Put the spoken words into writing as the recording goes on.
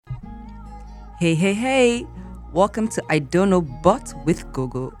Hey, hey, hey! Welcome to I Don't Know But with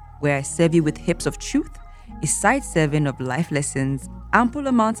Gogo, where I serve you with hips of truth, a side serving of life lessons, ample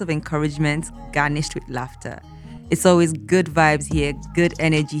amounts of encouragement garnished with laughter. It's always good vibes here, good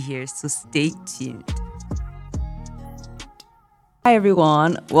energy here, so stay tuned. Hi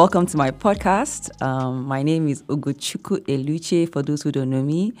everyone, welcome to my podcast. My name is Ugochukwu Eluche for those who don't know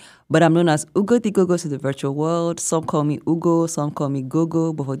me, but I'm known as Ugo the Gogo to the virtual world. Some call me Ugo, some call me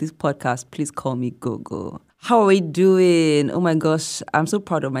Gogo, but for this podcast, please call me Gogo. How are we doing? Oh my gosh, I'm so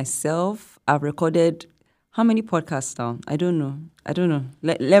proud of myself. I've recorded how many podcasts now? I don't know.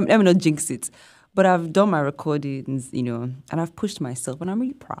 Let me not jinx it. But I've done my recordings, and I've pushed myself, and I'm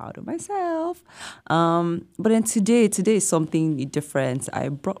really proud of myself. But then today is something different. I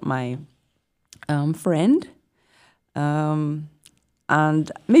brought my friend, and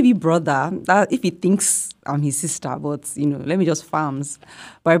maybe brother, if he thinks I'm his sister, but, let me just farms.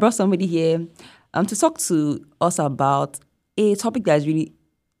 But I brought somebody here to talk to us about a topic that is really,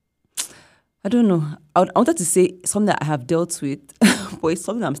 I don't know. I wanted to say something that I have dealt with, but it's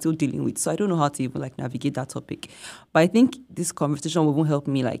something I'm still dealing with. So I don't know how to even navigate that topic. But I think this conversation will help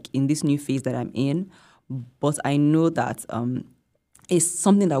me in this new phase that I'm in. But I know that it's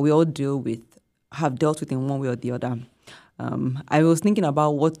something that we all have dealt with in one way or the other. I was thinking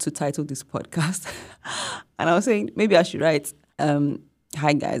about what to title this podcast. And I was saying, maybe I should write,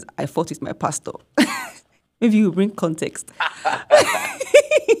 hi guys, I fought with my pastor. Maybe you bring context.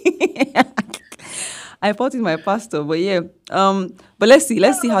 I fought with my pastor, but yeah. But let's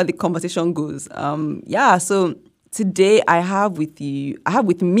see how the conversation goes. So today I have with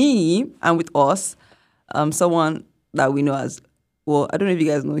me and with us, someone that we know as, well, I don't know if you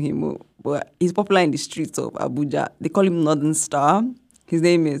guys know him, but he's popular in the streets of Abuja. They call him Northern Star. His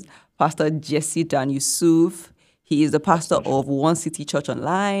name is Pastor Jesse Dan Yusuf. He is the pastor of One City Church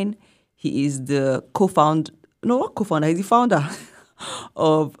Online. He is the co-founder, he's the founder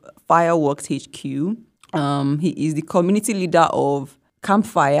of Fireworks HQ. He is the community leader of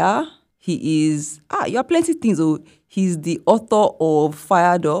Campfire. He is, you have plenty of things. Oh, he's the author of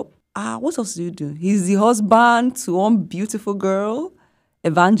Fired Up. What else do you do? He's the husband to one beautiful girl,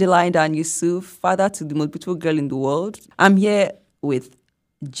 Evangeline Dan Yusuf, father to the most beautiful girl in the world. I'm here with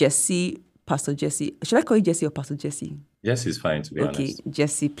Jesse, Pastor Jesse. Should I call you Jesse or Pastor Jesse? Jesse is fine, to be honest. Okay,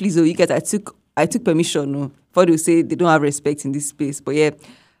 Jesse, please, you guys, I took permission. No, before they say they don't have respect in this space, but yeah.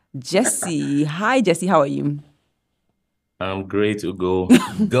 Jesse. Hi, Jesse. How are you? I'm great, Ugo.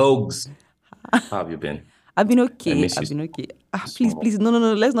 Gogs. How have you been? I've been okay. I miss you. I've been okay. Please. No.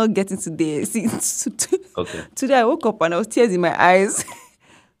 Let's not get into this. See, Okay. Today I woke up and I was tears in my eyes.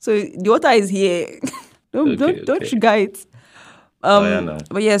 So the water is here. Don't trigger it. No.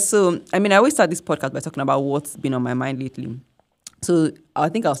 But yeah, so I always start this podcast by talking about what's been on my mind lately. So I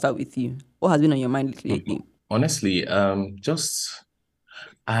think I'll start with you. What has been on your mind lately? Honestly, just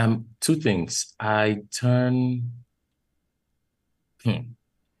two things. I turn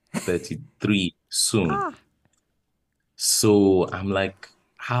 33 soon. So I'm like,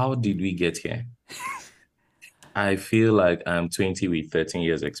 how did we get here? I feel like I'm 20 with 13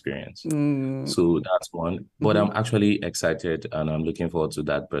 years experience. So that's one. But I'm actually excited and I'm looking forward to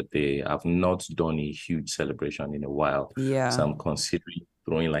that birthday. I've not done a huge celebration in a while. Yeah. So I'm considering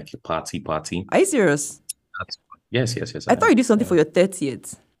throwing like a party. Are you serious? Yes. I thought you did something for your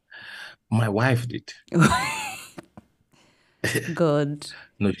 30th. My wife did. God.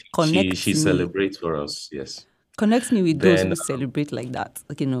 No, she celebrates for us, yes. Connect me with those who celebrate like that.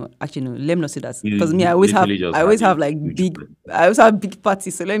 Okay, no, actually no. Let me not say that because me, I always have big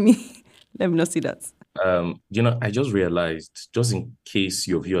parties. So let me not say that. I just realized, just in case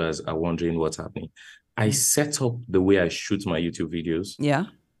your viewers are wondering what's happening, I set up the way I shoot my YouTube videos. Yeah.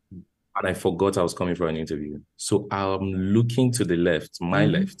 And I forgot I was coming for an interview. So I'm looking to the left, my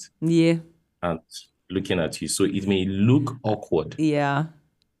left. Yeah. And looking at you. So it may look awkward. Yeah.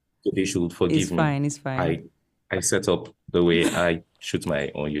 So they should forgive me. It's fine. I set up the way I shoot my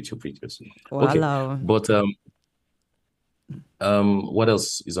own YouTube videos. Wow. Okay. But what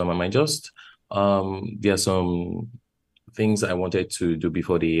else is on my mind? Just there are some things I wanted to do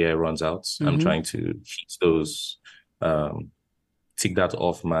before the year runs out. I'm trying to hit those, tick that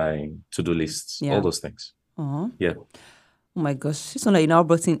off my to-do lists. All those things. Yeah. Oh my gosh, it's not like you now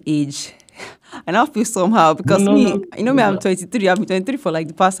brought in age. I now feel somehow because I'm 23. I've been 23 for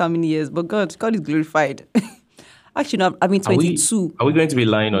the past how many years? But God is glorified. Actually, no, I've been 22. Are we going to be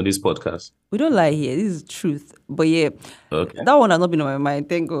lying on this podcast? We don't lie here. This is truth. But yeah, okay. That one has not been on my mind.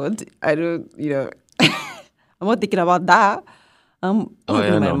 Thank God. I don't, I'm not thinking about that. On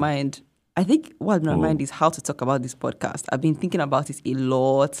my mind. I think what's been on my mind is how to talk about this podcast. I've been thinking about it a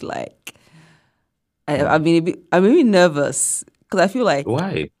lot. I've been I'm really nervous because I feel like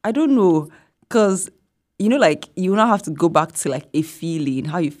Why? I don't know because like you now have to go back to like a feeling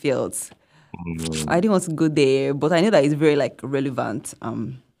how you felt. I Mm, didn't want to go there, but I know that it's very like relevant.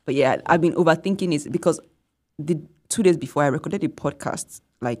 But yeah, I've been overthinking it because the 2 days before I recorded a podcast,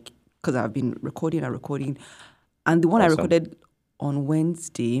 like because I've been recording and recording, and the one I awesome. recorded on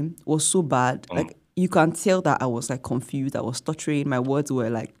Wednesday was so bad. Mm, Like you can tell that I was like confused. I was stuttering. My words were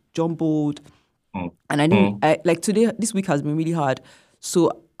like jumbled, mm, and I didn't. mm. I like today. This week has been really hard. So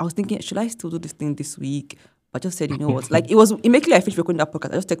I was thinking, should I still do this thing this week? But I just said, you know what? Like it was immediately I finished recording that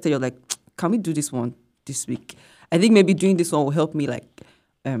podcast. I just texted you like, can we do this one this week? I think maybe doing this one will help me like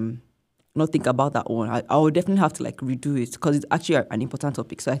not think about that one. I will definitely have to like redo it because it's actually an important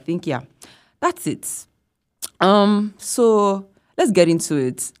topic. So I think yeah, that's it. So let's get into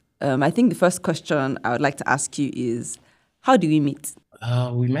it. I think the first question I would like to ask you is, how do we meet?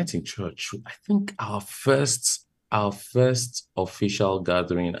 We met in church. I think our first official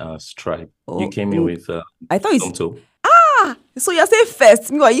gathering as tribe. You Oh, came in with I thought it's Tomto. so you're saying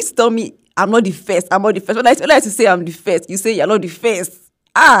first. Meanwhile, you used to tell me I'm not the first. I'm not the first. When I used to say I'm the first, you say you're not the first.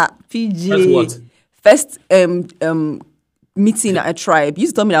 That's PJ. what? First meeting at a tribe. You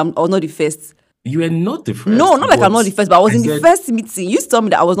used to tell me that I was not the first. You were not the No, first, not like I'm but not the first, but I was I in the said first meeting. You used to tell me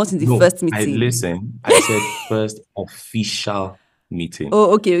that I was not in the no. first I meeting. listen. I said first official meeting.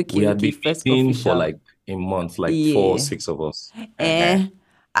 Oh, okay, We okay, had okay. been First meeting for official. like a month, like four, Yeah. 6 of us. Uh-huh. Eh.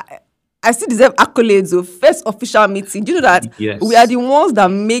 I still deserve accolades. Oh, first official meeting. Do you know that we are Yes. the ones that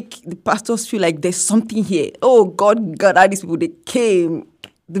make the pastors feel like there's something here? Oh, God, these people, they came.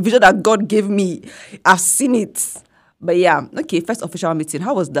 The vision that God gave me, I've seen it. But yeah, okay, first official meeting.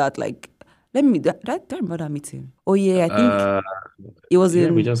 How was that? Like, do I remember that meeting? Oh, yeah, I think Uh, it was yeah,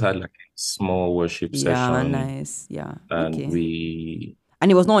 we in, just had like a small worship yeah, session, nice. Yeah, and okay. we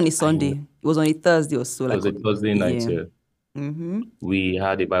And it was not on a I Sunday, it was on a Thursday or so. it Like, was a Thursday night yeah. here. Mm-hmm. We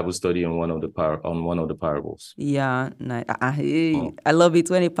had a Bible study on one of the parables. Yeah, nice. Hey, Mm. I love it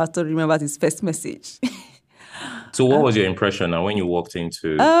when a pastor remembers his first message. So what was your impression now when you walked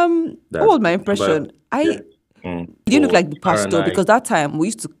into What that? was my Remember, impression? yeah. He didn't look For like the Ivara and pastor I. because that time we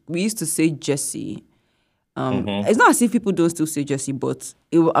used to say Jesse. Mm-hmm. It's not as if people don't still say Jesse, but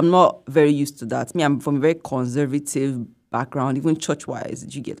I'm not very used to that. Me, I'm from a very conservative background, even church-wise.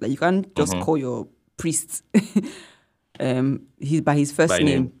 Did you get like you can't just Mm-hmm. call your priest he's by his first By name.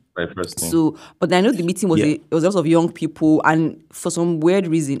 name, by first name. So, but I know the meeting was Yeah. it was a lot of young people, and for some weird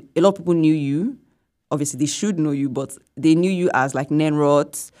reason, a lot of people knew you. Obviously, they should know you, but they knew you as like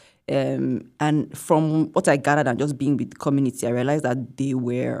Nenrod. And from what I gathered and just being with the community, I realized that they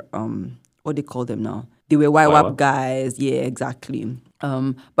were what they call them now. They were Why YWAP what? guys, yeah, exactly.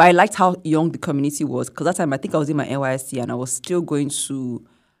 But I liked how young the community was because that time I think I was in my NYSC and I was still going to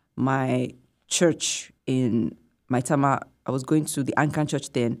my church in my time. I was going to the Anglican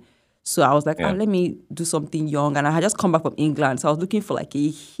church then. So I was like, Yeah. let me do something young. And I had just come back from England. So I was looking for like a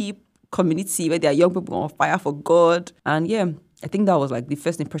hip community where there are young people on fire for God. And yeah, I think that was like the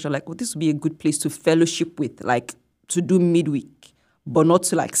first impression, like, oh, this would be a good place to fellowship with, like to do midweek, but not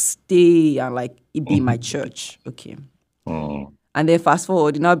to like stay and like it be my church. Okay. Mm, And then fast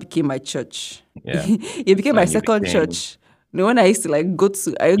forward, it now became my church. yeah. It became my And you second became church. When I used to like go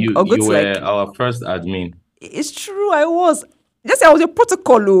to, I'll go you to were like, our first admin. it's true, I was. Just say I was a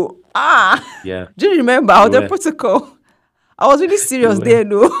protocol. Oh. Yeah. Do you remember? I You was a were. protocol. I was really You serious were. there,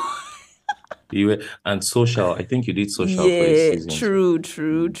 no. You were. And social. I think you did social for a Yeah, season. So.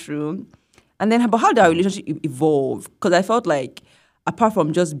 true. And then, but how did our relationship evolve? Because I felt like, apart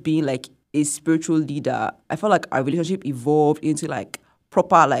from just being like a spiritual leader, I felt like our relationship evolved into like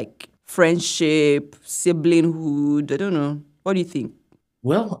proper like friendship, siblinghood. I don't know. What do you think?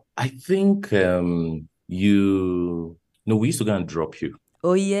 Well, I think you no, we used to go and drop you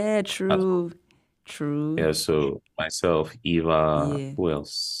Oh yeah, at home. true. Yeah, so myself, Eva, Yeah, who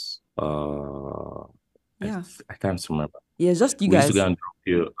else? yeah, I can't remember. yeah. Just you We used to go guys. and drop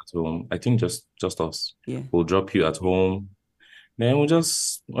you at home. I think just us. Yeah, We'll drop you at home. Then we'll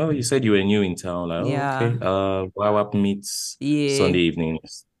just, well, you said you were new in town. Like, oh, yeah, okay. Wawap meets yeah, Sunday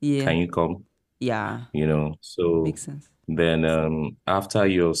evenings. yeah, Can you come? yeah. So Makes sense. then after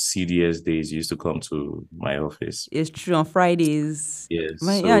your CDS days, you used to come to my office. It's true on Fridays. Yes.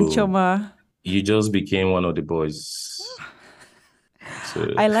 My aunt So Choma. you just became one of the boys.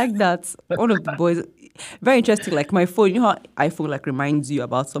 So I like that. One of the boys, very interesting. Like my phone, you know how iPhone like reminds you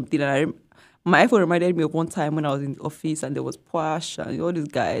about something, and my iPhone reminded me of one time when I was in the office and there was Posh and all these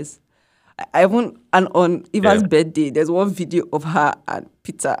guys. I even and on Eva's yeah. birthday, there's one video of her and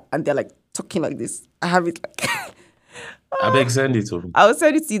Peter, and they're like talking like this. I have it like I beg send it to me. I was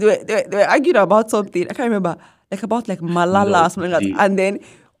send it to you. They were arguing about something. I can't remember. Like about like Malala No, or something like that. And then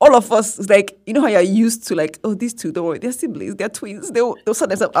all of us, it's like, you know how you're used to like, oh, these two, don't worry, they're siblings, they're twins. They'll sort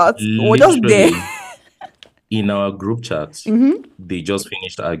themselves out. We're just there. literally in our group chat, they just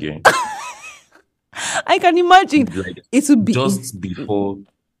finished arguing. I can imagine. Like It would be just before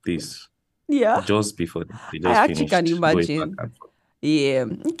this. yeah. Just before this. They I just actually can finished going back imagine. and forth. Yeah.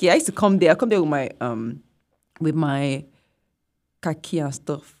 Okay, I used to come there. I come there with my kaki and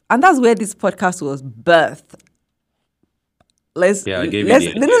stuff. And that's where this podcast was birthed. Yeah, I gave you Let's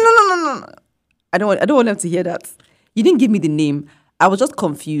the no, no, idea. no, no, no, no. I don't want them to hear that. You didn't give me the name. I was just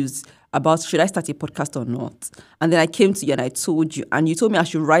confused about should I start a podcast or not. And then I came to you and I told you, and you told me I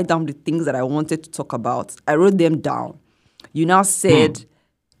should write down the things that I wanted to talk about. I wrote them down. You now said,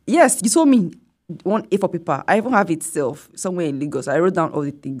 yes, you told me one A4 paper. I even have it somewhere in Lagos. I wrote down all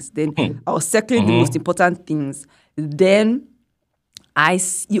the things. Then I was circling the most important things. Then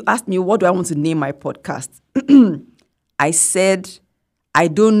you asked me, what do I want to name my podcast? I said, I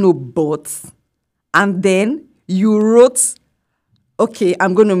don't know, but. And then you wrote, okay,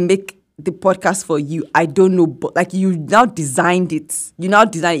 I'm going to make the podcast for you. I don't know, but like you now designed it.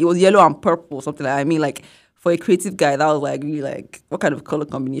 It was yellow and purple, something like that. I mean, like for a creative guy, that was like really like, what kind of color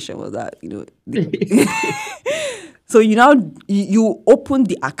combination was that? So you opened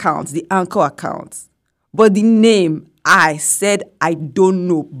the account, the Anchor account. But the name, I said, I don't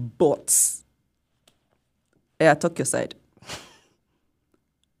know, but. Yeah, talk your side.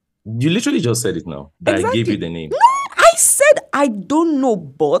 You literally just said it now. That I gave you the name. No, I said I don't know,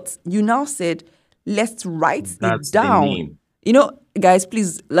 but you now said let's write That's it the down. name. Guys,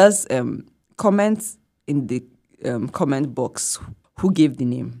 please let's comment in the comment box who gave the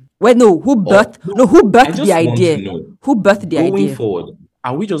name. Who birthed I just the want idea? to know. Who birthed the Going idea? forward,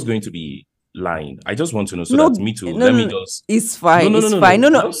 are we just going to be lying? I just want to know so No, that me too. no, Let me no, just. It's fine. It's fine. No.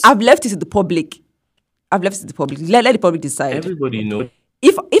 Just I've left it to the public. Let the public decide. everybody know.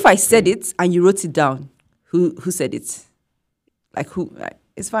 If I said it and you wrote it down, who said it? Like who?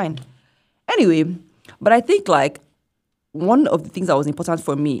 It's fine. Anyway, but I think like one of the things that was important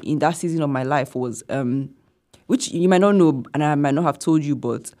for me in that season of my life was, which you might not know and I might not have told you,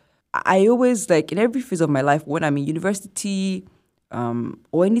 but I always like in every phase of my life when I'm in university,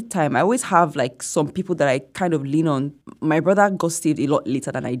 or anytime, I always have like some people that I kind of lean on. My brother got saved a lot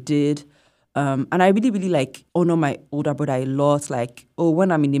later than I did. And I really, really like honor my older brother a lot. Like,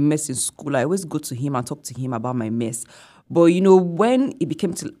 when I'm in a mess in school, I always go to him and talk to him about my mess. But when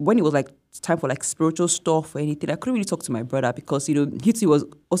it was like time for like spiritual stuff or anything, I couldn't really talk to my brother because he too was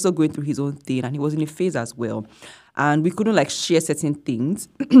also going through his own thing and he was in a phase as well, and we couldn't like share certain things.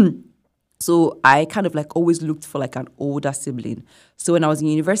 So I kind of like always looked for like an older sibling. So when I went to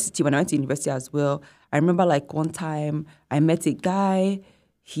university as well, I remember like one time I met a guy.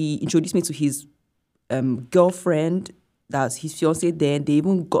 He introduced me to his girlfriend, that's his fiancée. Then they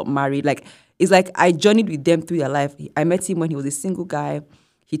even got married. Like it's like I journeyed with them through their life. I met him when he was a single guy.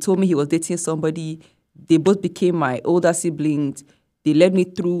 He told me he was dating somebody. They both became my older siblings. They led me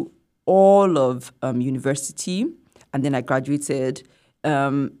through all of university, and then I graduated.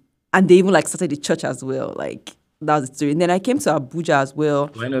 And they even like started the church as well. Like that was the story. And then I came to Abuja as well.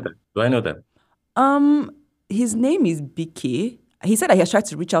 Do I know that? His name is BK. He said that he has tried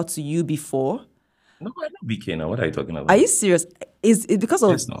to reach out to you before. No, I know BK now. What are you talking about? Are you serious? Is it because of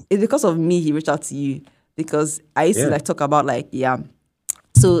Yes, no. it's because of me he reached out to you? Because I used to like talk about like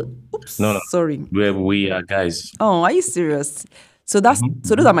So No. sorry. We are guys. Oh, are you serious? So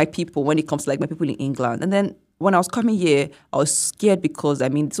those are my people when it comes to like my people in England. And then when I was coming here, I was scared because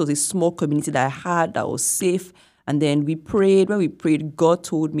this was a small community that I had that was safe. And then we prayed. When we prayed, God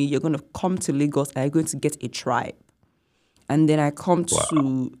told me, you're going to come to Lagos and you're going to get a tribe. And then I come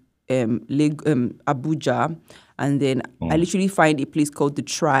to Abuja, and then I literally find a place called The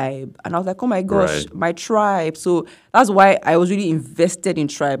Tribe. And I was like, oh my gosh, my tribe. So that's why I was really invested in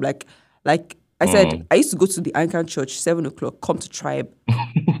tribe. Like I said, I used to go to the Anglican church 7:00, come to tribe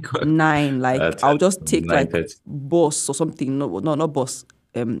 9. Like I'll just take like bus or something. No, not bus.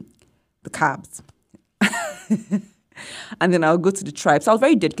 The cabs. And then I'll go to the tribe. So I was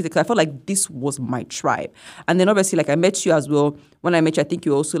very dedicated because I felt like this was my tribe. And then obviously, like I met you as well. When I met you, I think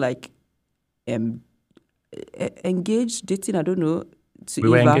you were also like engaged, dating, I don't know. We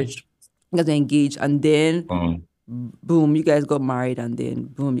were engaged. You guys were engaged. And then boom, you guys got married. And then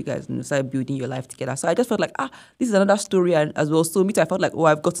boom, you guys started building your life together. So I just felt like, this is another story as well. So me too, I felt like,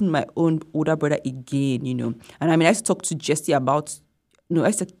 I've gotten my own older brother again, And I mean, I used to talk to Jesse about, I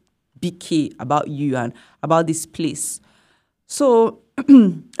used to BK about you and about this place. So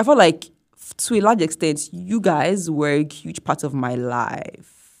I felt like to a large extent, you guys were a huge part of my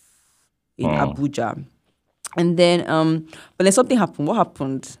life in Abuja. And then, but then something happened. What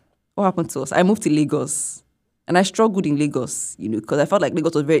happened? What happened to us? I moved to Lagos, and I struggled in Lagos, because I felt like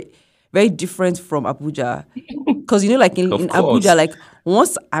Lagos was very, very different from Abuja. Because, like in Of Abuja, course. like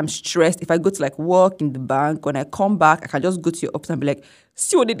once I'm stressed, if I go to like work in the bank, when I come back, I can just go to your office and be like,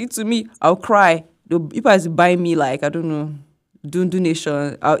 see what they did to me. I'll cry. People has to buy me like, I don't know,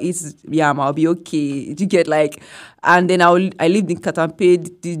 donation. I'll eat yam. I'll be okay. You get like, and then I lived in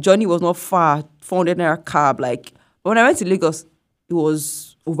Katampe. The journey was not far, 400 naira cab. Like, but when I went to Lagos, it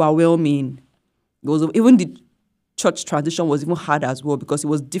was overwhelming. It was even the church transition was even hard as well because it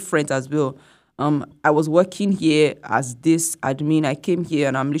was different as well. I was working here as this admin. I came here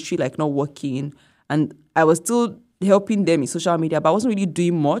and I'm literally like not working, and I was still helping them in social media, but I wasn't really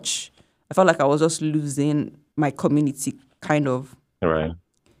doing much. I felt like I was just losing my community, kind of, Right.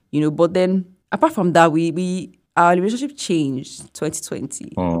 But then apart from that, we our relationship changed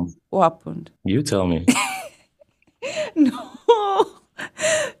 2020. What happened? You tell me. No,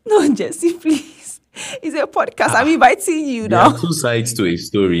 no, Jesse, please. It's a podcast. I'm inviting you There now. are two sides to a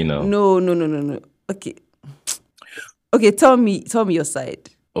story now. No. Okay, tell me your side.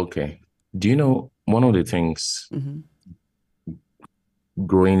 Okay. Do you know one of the things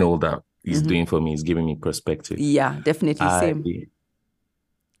growing older is doing for me is giving me perspective. Yeah, definitely. Same.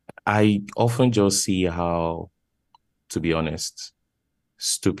 I often just see how, to be honest,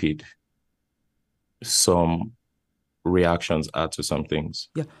 stupid some reactions are to some things.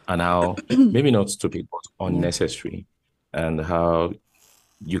 Yeah. And how, maybe not stupid, but unnecessary. And how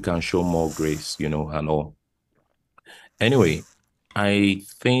you can show more grace, and all. Anyway, I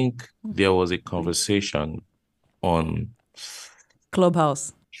think there was a conversation on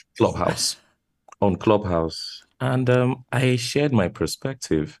Clubhouse. On Clubhouse. And I shared my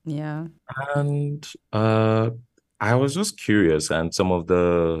perspective. Yeah. And I was just curious, and some of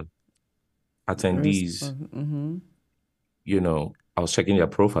the attendees, I was checking their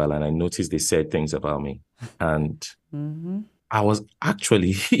profile and I noticed they said things about me. And I was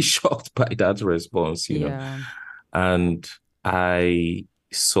actually shocked by that response, Yeah. And I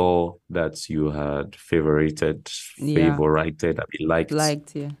saw that you had favorited, I mean,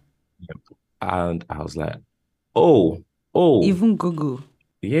 liked, yeah. and I was like, oh, Even Google.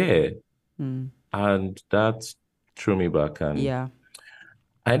 yeah. And that threw me back, and Yeah.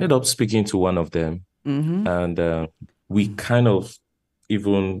 I ended up speaking to one of them, and we kind of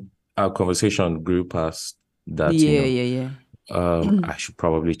our conversation grew past that. Yeah. I should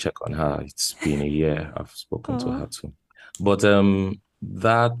probably check on her. It's been a year. I've spoken to her too, but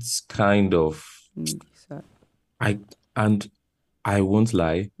that's kind of I won't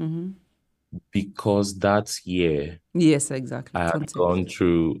lie, because that year, yes, exactly, I had gone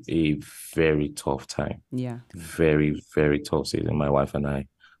through a very tough time. Yeah. Very, very tough season, my wife and I.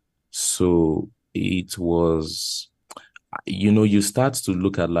 So it was, you start to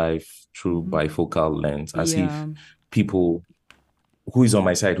look at life through bifocal lens, as if people, who is on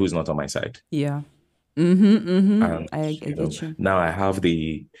my side, who is not on my side. Yeah. And I get you. now I have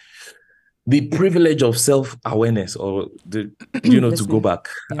the privilege of self-awareness, or to go back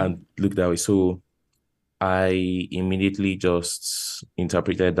and look that way. So I immediately just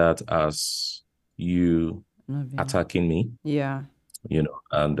interpreted that as you attacking me. Yeah.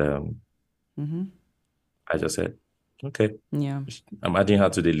 And I just said, okay. Yeah. I'm adding her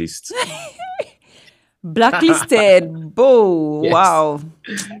to the list. Blacklisted. Bo. Yes. Wow.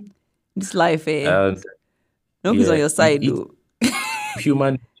 This life, nobody's on your side, though.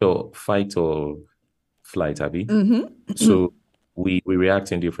 Human nature, fight or flight, Abby. So we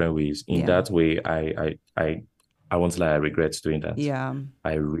react in different ways. In that way, I won't lie, I regret doing that. Yeah.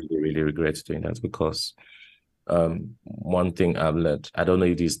 I really, really regret doing that, because one thing I've learned, I don't know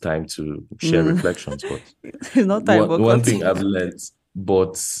if it's time to share reflections, but it's not time. One thing I've learned,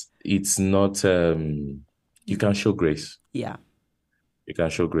 but it's not, you can show grace. Yeah. You can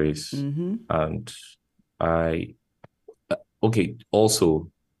show grace. And okay,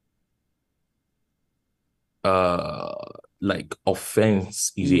 also, like,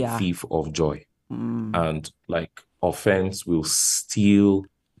 offense is a thief of joy. And like, offense will steal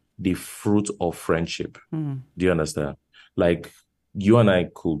the fruit of friendship. Do you understand? Like, you and I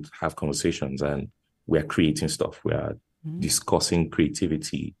could have conversations and we're creating stuff. We are discussing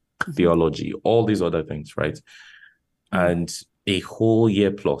creativity, theology, all these other things, right? And a whole year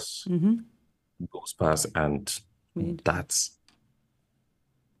plus goes past, and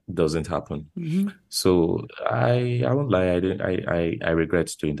doesn't happen. Mm-hmm. So I won't lie, I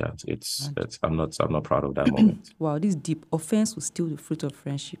regret doing that. And I'm not proud of that moment. wow, this deep offense was still the fruit of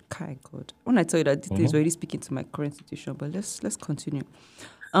friendship. Kai God. When I tell you that this thing is Mhm. already speaking to my current situation, but let's continue.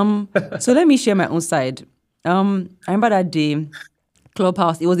 So let me share my own side. I remember that day,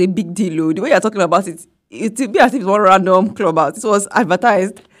 Clubhouse, it was a big deal. Oh. The way you're talking about it, it would be as if it was one random Clubhouse. It was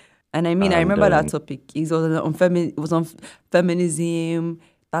advertised. And I mean, I And remember that topic. It was on feminism,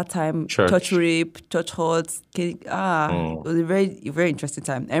 that time, church church. rape, church hurts. It Mm, was a very interesting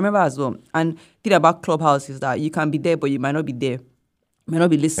time. I remember as well. And the thing about Clubhouse is that you can be there, but you might not be there. You might not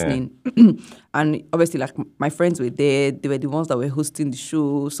be yeah. listening. And obviously, like my friends were there. They were the ones that were hosting the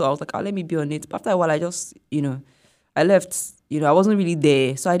show. So I was like, oh, let me be on it. But after a while, I just, I left. I wasn't really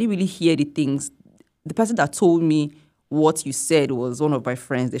there. So I didn't really hear the things. The person that told me what you said was one of my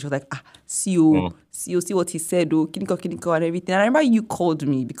friends. She was like, see you, Mm, see what he said, oh, kiniko, and everything. And I remember you called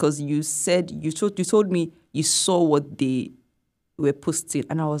me because you told me you saw what they were posting.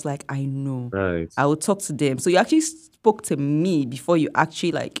 And I was like, I know. right. I will talk to them. So you actually spoke to me before you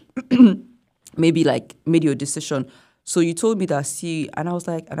actually like maybe like made your decision. So you told me that see, and I was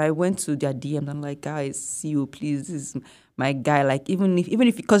like, and I went to their DM and I'm like, guys, see you, please. This is my guy. Like even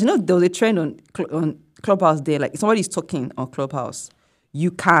if because there was a trend on Clubhouse there, like if somebody's talking on Clubhouse, you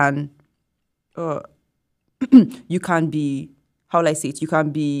can uh you can be how will I say it? You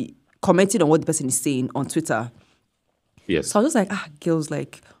can be commenting on what the person is saying on Twitter. Yes. So I was just like, girls,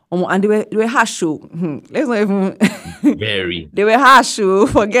 like, and they were harsh. Oh. Let's not even. Very, They were harsh. Oh.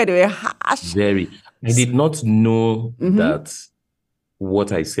 Forget they were harsh. very. I did not know that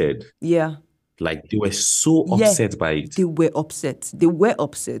what I said, Yeah, like they were so yeah. upset by it. They were upset. They were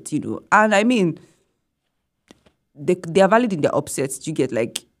upset. And I mean, they are valid in their upsets. You get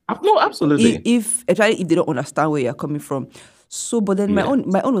like No, absolutely. especially if they don't understand where you're coming from. So, but then my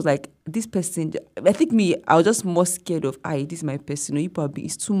Yeah. own was like this person. I think I was just more scared of. This is my person. You probably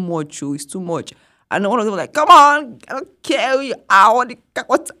it's too much. Oh, it's too much. And one of them was like, "Come on, I don't care who you are.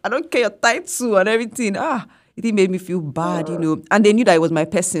 I don't care your title and everything." It made me feel bad, And they knew that it was my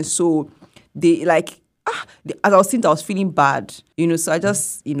person, so they like. As I was saying, I was feeling bad, So I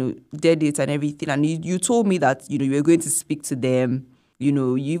just, did it and everything. And you told me that, you were going to speak to them.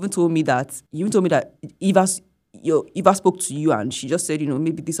 You even told me that Eva spoke to you and she just said,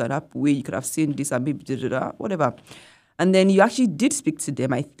 maybe this or that way you could have seen this and maybe whatever. And then you actually did speak to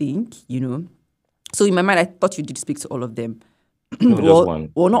them, I think, So in my mind, I thought you did speak to all of them. No, just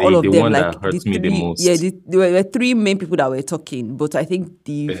one. Well, not The all of them. one Like that hurts the me the three, most. yeah, there were three main people that were talking, but I think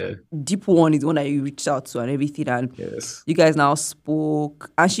the Yeah. deep one is the one that you reached out to and everything, and Yes. you guys now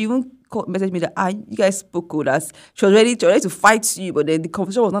spoke, and she even messaged me that you guys spoke with us. She was ready to fight you, but then the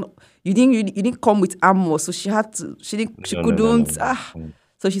conversation was not. You didn't come with armor, so she had to. She didn't. She No, couldn't. no. Mm.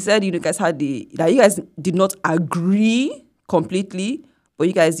 So she said, you guys had that you guys did not agree completely, but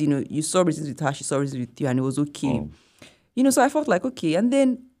you guys, you saw reasons with her, she saw reasons with you, and it was okay. So I felt like, okay. And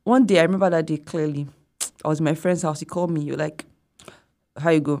then one day, I remember that day clearly. I was in my friend's house. He called me. You're like,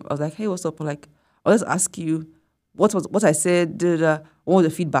 how you go? I was like, hey, what's up? I'm like, I'll just ask you what I said, what was the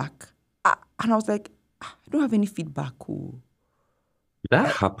feedback? And I was like, I don't have any feedback. Oh.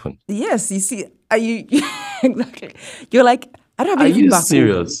 That happened. Yes, you see, are you exactly? You're like, I don't have any feedback. Are you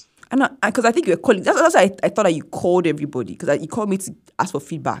serious? And because I think you were calling. That's why I thought that you called everybody because you called me to ask for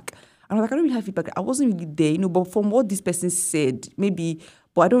feedback. And I was like, I don't really have feedback. I wasn't really there, but from what this person said, maybe,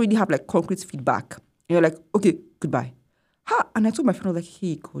 but I don't really have like concrete feedback. And you're like, okay, goodbye. And I told my friend, I was like,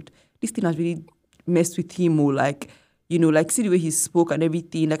 hey, God, this thing has really messed with him, or like, see the way he spoke and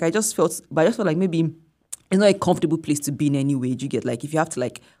everything. Like, I just felt like maybe it's not a comfortable place to be in anyway. You get like, if you have to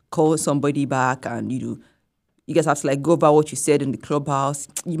like call somebody back and, you guys have to like go over what you said in the Clubhouse,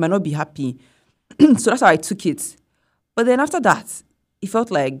 you might not be happy. So that's how I took it. But then after that, it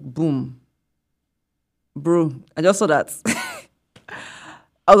felt like, boom, bro, I just saw that.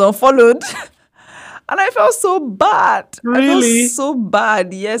 I was unfollowed. And I felt so bad. Really? I felt so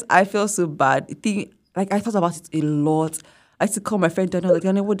bad. Yes, I felt so bad. I thought about it a lot. I used to call my friend Daniel, like,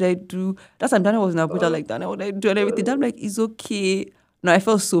 Daniel, what did I do? That time Daniel was in Abuja, like, Daniel, what did I do? And everything. I'm like, it's okay. No, I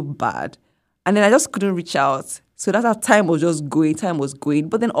felt so bad. And then I just couldn't reach out. So that's how time was just going. Time was going.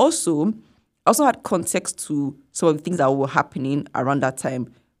 But then also, I also had context to some of the things that were happening around that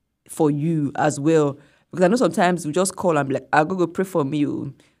time for you as well. Because I know sometimes we just call and be like, I'll go pray for me,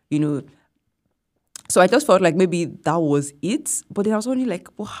 So I just felt like maybe that was it. But then I was only like,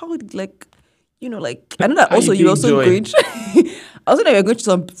 well, how did I know that also you were also going through, I also know you were going through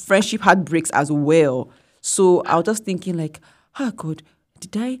some friendship heartbreaks as well. So I was just thinking like, God,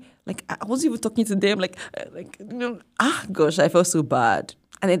 did I wasn't even talking to them, gosh, I felt so bad.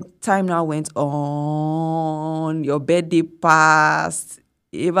 And then time now went on. Your birthday passed.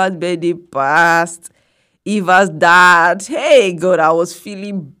 Eva's birthday passed. Eva's dad. Hey, God, I was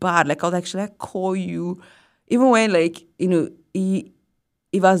feeling bad. Like, I was like, should I call you? Even when, like,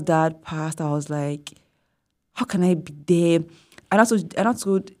 Eva's dad passed, I was like, how can I be there? And I told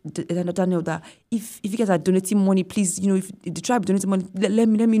Daniel that if you guys are donating money, please, if the tribe donating money, let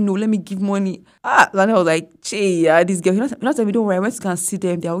me know, let me give money. Daniel was like, "Che, yeah, this girl, not tell me, don't worry, I went to go and see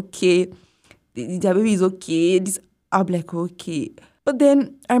them, they're okay, their baby is okay." I'll be like, okay. But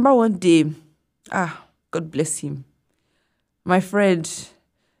then I remember one day, God bless him, my friend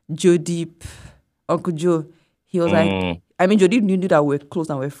Joe Deep, Uncle Joe, he was like, Joe Deep knew that we're close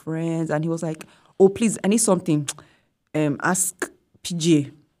and we're friends, and he was like, oh, please, I need something. Ask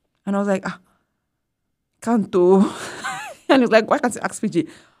PJ. And I was like, can't do. And he was like, why can't you ask PJ? And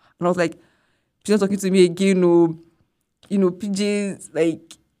I was like, she's not talking to me again. PJ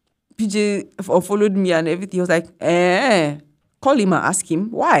followed me and everything. He was like, call him and ask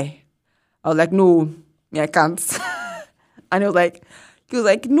him why. I was like, no, I can't. And he was like,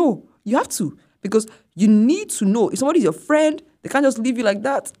 no, you have to, because you need to know. If somebody's your friend, they can't just leave you like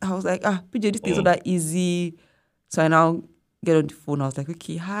that. I was like, PJ, this thing's not that easy. So I now get on the phone. I was like,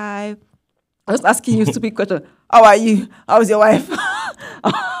 okay, hi. I was asking you a stupid question. How are you? How's your wife?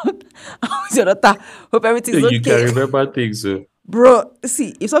 How's your daughter? Hope everything's okay. You can remember things. Bro,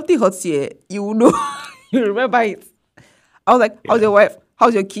 see, if something hurts you, you will know. You remember it. I was like, how's your wife?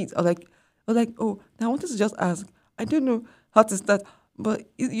 How's your kids? I was like, oh, I wanted to just ask. I don't know how to start. But,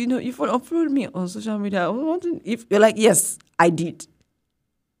 you followed me on social media. I was wondering if you're like, yes, I did.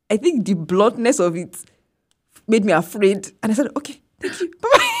 I think the bluntness of it made me afraid. And I said, okay, thank you.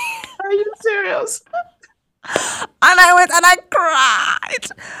 Bye-bye. Are you serious? And I went and I cried.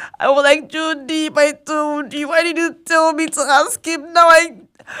 I was like, Judy, I told you. Why did you tell me to ask him? Now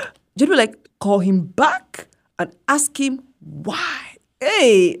Judy was like, call him back and ask him why.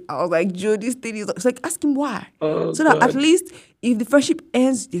 Hey, I was like, Judy, this thing is... It's like, ask him why. Oh, so that at least if the friendship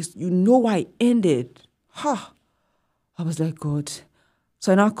ends, you know why it ended. I was like, God.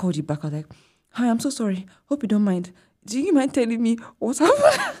 So I now called you back. I was like, hi, I'm so sorry. Hope you don't mind. Do you mind telling me what's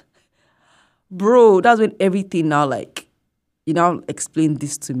happened? Bro, that's when everything now, like, you now explained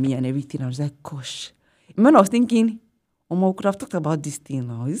this to me and everything. I was like, gosh. Man, I was thinking, we could have talked about this thing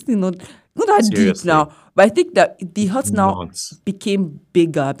now. This thing not that Seriously? deep now. But I think that the hurt now became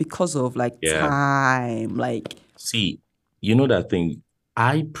bigger because of, like, time. Like, see, you know that thing,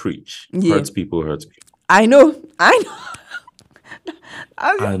 I preach. Hurts people. I know.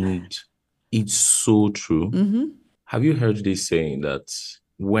 And it's so true. Mm-hmm. Have you heard this saying that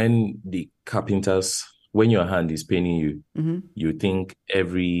when your hand is paining you, mm-hmm. you think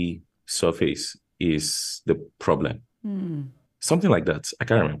every surface is the problem? Something like that. I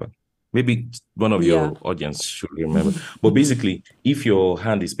can't remember. Maybe one of your audience should remember. But basically, if your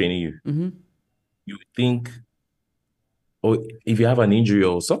hand is paining you, mm-hmm. you think, or if you have an injury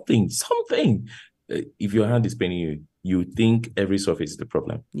or something, if your hand is paining you, you think every surface is the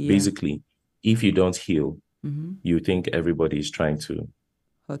problem. Yeah. Basically, if you don't heal, mm-hmm. you think everybody is trying to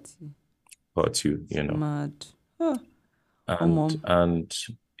hurt you, Mad. And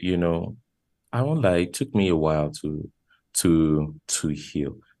I won't lie, it took me a while to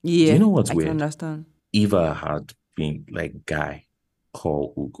heal. Yeah. Do you know what's weird? I can understand. Eva had been like guy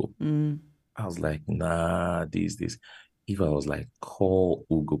call Ugo. I was like, nah, this. Eva was like, call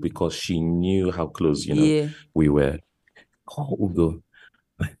Ugo, because she knew how close, we were. Call Ugo.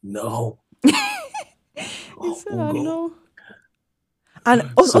 Like, no. Ugo. No. And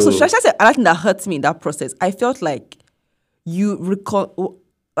also, should I say another thing that hurts me in that process? I felt like you recall,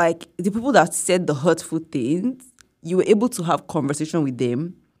 like, the people that said the hurtful things, you were able to have conversation with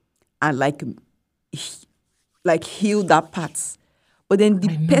them and like heal that part. But then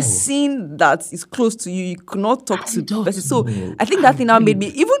the person that is close to you, you could not talk to the person. So I think that thing now made me,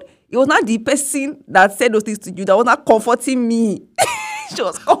 even, it was not the person that said those things to you that was not comforting me. She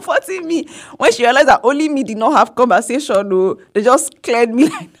was comforting me. When she realized that only me did not have conversation, they just cleared me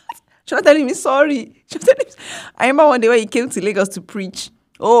like that. She was telling me sorry. I remember one day when he came to Lagos to preach.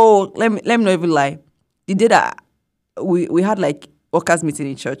 Oh, let me not even lie. The day that we had like workers meeting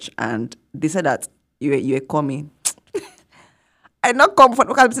in church, and they said that you were coming. I not come for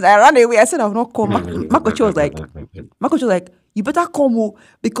workers meeting. I ran away. I said I will not come. My coach was like, you better come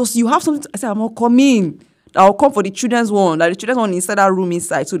because you have something. I said I'm not coming. I'll come for the children's one. Like the children's one inside that room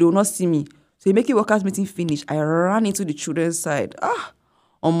inside, so they will not see me. So they make it workers meeting finish. I ran into the children's side.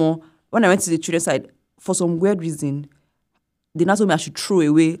 When I went to the children's side, for some weird reason, they now told me I should throw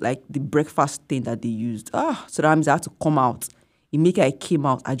away like the breakfast thing that they used. So that means I had to come out Immediately I came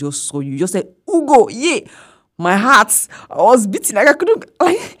out, I just saw you. You just said, Ugo, yeah. My heart, I was beating. Like I couldn't,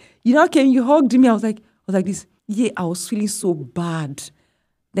 like, you know, came, you hugged me. I was like this. Yeah, I was feeling so bad.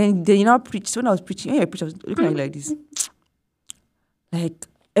 Then you know, preached. When I was preaching, when I preached, I was looking at you like this. Like,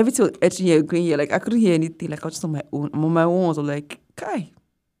 everything was etching here, going here. Like, I couldn't hear anything. Like, I was just on my own. I'm on my own. I was like, Kai.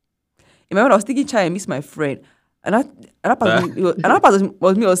 Remember, when I was taking chai, I missed my friend. And that part,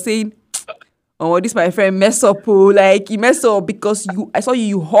 was me, was saying, oh, this my friend mess up. Oh, like, he messed up because I saw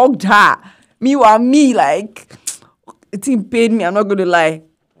you hugged her. Me, like, it paid me. I'm not going to lie.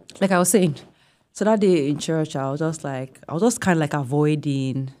 Like I was saying. So that day in church, I was just kind of like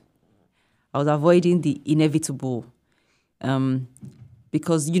avoiding the inevitable.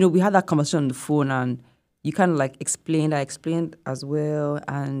 Because, you know, we had that conversation on the phone and you kind of like explained as well.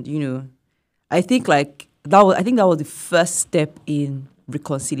 And, you know, I think that was the first step in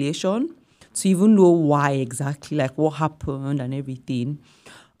reconciliation to even know why exactly, like what happened and everything.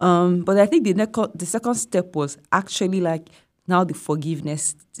 But I think the second step was actually like now the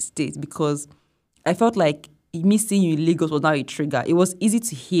forgiveness state, because I felt like me seeing you in Lagos was now a trigger. It was easy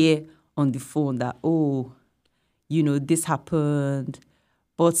to hear on the phone that, oh, you know, this happened.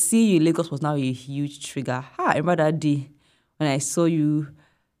 But seeing you in Lagos was now a huge trigger. I remember that day when I saw you,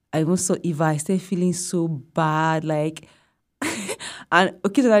 I even saw Eva, I started feeling so bad. Like, and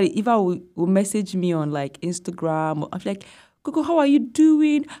occasionally Eva will message me on like Instagram. I'm like, Coco, how are you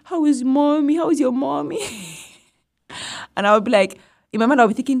doing? How is mommy? How is your mommy? And I would be like, in my mind, I'll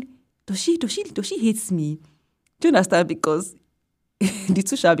be thinking, does she hate me? Do you understand? Because the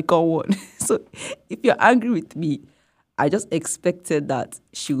two shall become one. So if you're angry with me, I just expected that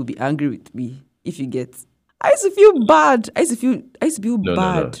she would be angry with me. If you get, I used to feel bad. I used to feel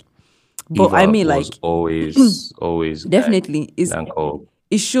bad. No. But Eva, I mean, was like, always definitely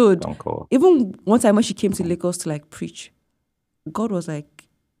it should. Even one time when she came to Lagos to like preach, God was like,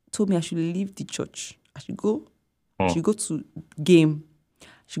 told me I should leave the church. I should go to game. I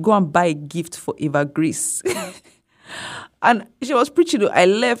should go and buy a gift for Eva Grace. And she was preaching. I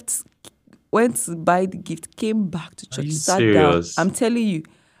left, went to buy the gift, came back to church, sat serious? down. I'm telling you.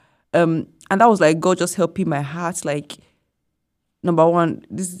 And that was like God just helping my heart. Like, number one,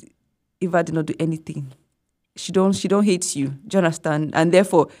 this Eva did not do anything. She don't hate you. Do you understand? And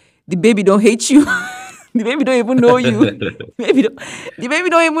therefore, the baby don't hate you. The baby don't even know you. The baby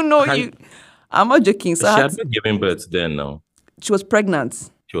don't even know you. I'm not joking. So she had been giving birth then, no? She was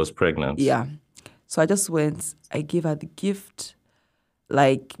pregnant. Yeah. So I just went. I gave her the gift.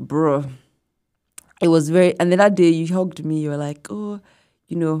 Like, bro, it was very. And then that day you hugged me. You were like, oh,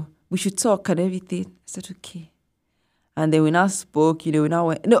 you know, we should talk and everything. I said, okay. And then we now spoke. You know, we now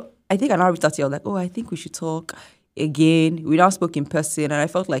went. No, I think I now reached out to you. I was like, oh, I think we should talk again. We now spoke in person, and I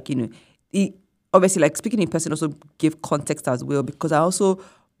felt like, you know, obviously, like speaking in person also gave context as well, because I also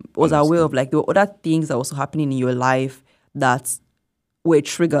was aware of like there were other things that were also happening in your life that were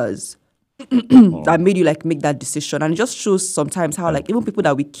triggers that made you like make that decision. And it just shows sometimes how like even people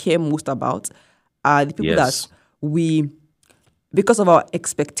that we care most about are the people that we, because of our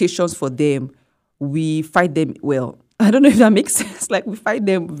expectations for them, we fight them well. I don't know if that makes sense. Like we fight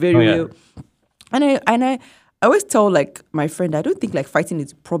them very well. And I always tell like my friend, I don't think like fighting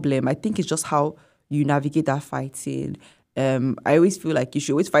is a problem. I think it's just how you navigate that fighting. I always feel like you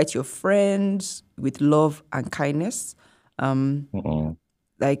should always fight your friends with love and kindness.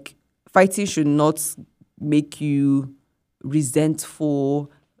 Like fighting should not make you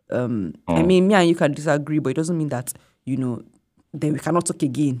resentful. I mean, me and you can disagree, but it doesn't mean that, you know, then we cannot talk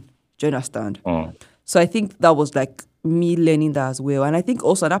again. Do you understand? So I think that was like me learning that as well. And I think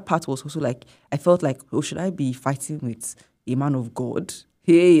also that part was also like, I felt like, oh, should I be fighting with a man of God?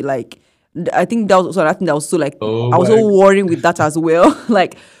 Hey, like, I think that was also another thing that was so like, I was so worrying with that as well.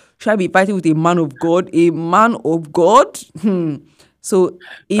 Like, should I be fighting with a man of God? A man of God? So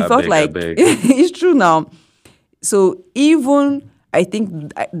it felt like, it's true now. So even, I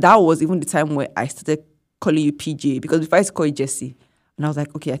think that was even the time where I started calling you PJ, because before I used to call you Jesse. And I was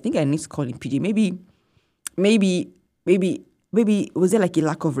like, okay, I think I need to call him PJ. Maybe was there like a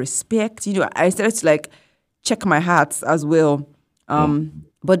lack of respect? You know, I started to like check my heart as well.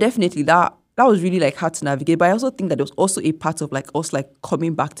 But definitely that was really like hard to navigate. But I also think that there was also a part of like us like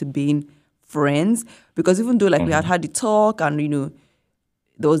coming back to being friends, because even though like we had the talk and, you know,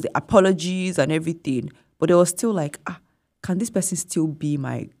 there was the apologies and everything, but there was still like, can this person still be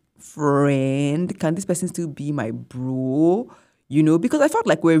my friend? Can this person still be my bro? You know, because I felt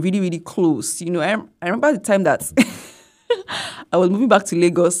like we were really, really close. You know, I remember the time that I was moving back to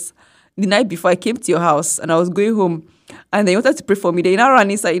Lagos the night before I came to your house and I was going home, and they wanted to pray for me. They now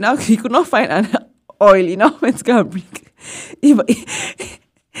ran inside. You could not find oil, went to go and bring.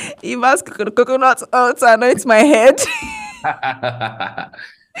 He asked coconut oil to anoint my head.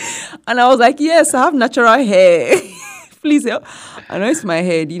 And I was like, yes, I have natural hair. Please help. Anoint my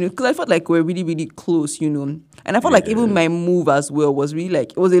head, because I felt like we're really, really close, And I felt like even my move as well was really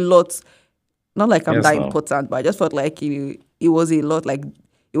like, it was a lot. Not like I'm that important, but I just felt like it was a lot, like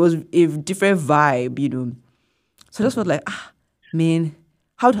it was a different vibe, So I just felt like, man,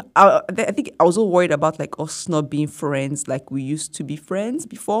 I think I was so worried about like us not being friends like we used to be friends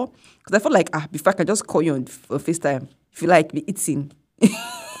before. Because I felt like, before I can just call you on FaceTime, if you like be eating.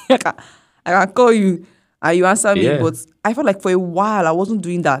 I can call you and you answer me, but I felt like for a while I wasn't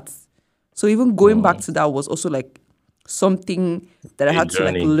doing that. So even going back to that was also like something that I had to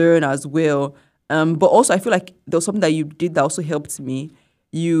like learn as well. But also I feel like there was something that you did that also helped me.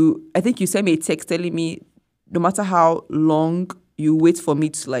 I think you sent me a text telling me no matter how long you wait for me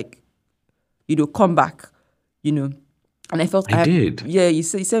to like, come back, And I felt I did. Yeah, you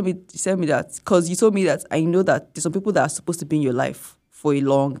sent me that because you told me that I know that there's some people that are supposed to be in your life for a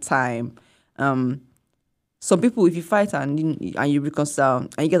long time. Some people, if you fight and you reconcile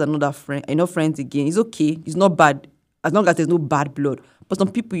and you get another friend, friends again, it's okay. It's not bad as long as there's no bad blood. But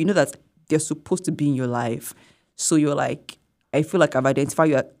some people, that they're supposed to be in your life. So you're like, I feel like I've identified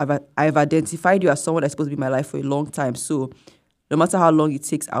you as someone that's supposed to be in my life for a long time. So no matter how long it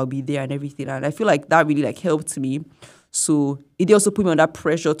takes, I'll be there and everything. And I feel like that really like helped me. So it also put me under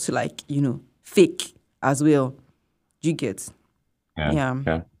pressure to like, fake as well. Do you get?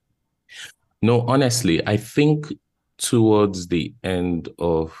 Yeah. No, honestly, I think towards the end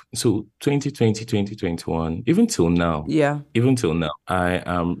of 2020, 2021, even till now, I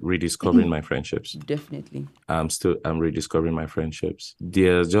am rediscovering my friendships. Definitely. I'm rediscovering my friendships.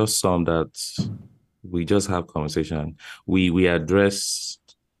 There's just some that we just have conversation. We address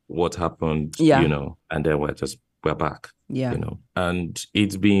what happened, and then we're back. Yeah. And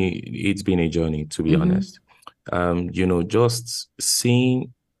it's been a journey, to be honest. Just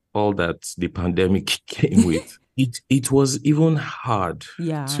seeing all that the pandemic came with, it was even hard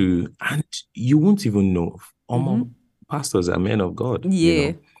and you won't even know. Pastors are men of God.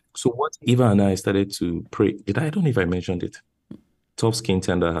 Yeah. So what Eva and I started to pray, I don't know if I mentioned it. Tough skin,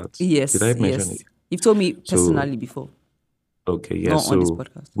 tender hearts. Yes. Did I mention it? You've told me personally before. Okay, yeah. Not so on this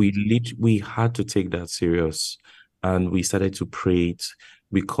podcast. We had to take that serious, and we started to pray it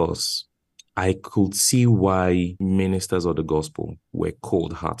because I could see why ministers of the gospel were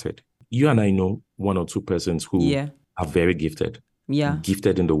cold-hearted. You and I know one or two persons who are very gifted. Yeah.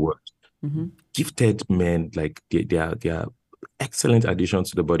 Gifted in the word. Gifted men, like they are excellent additions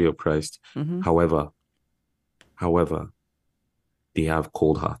to the body of Christ. However, they have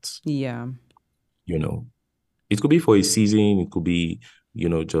cold hearts. Yeah. It could be for a season, it could be,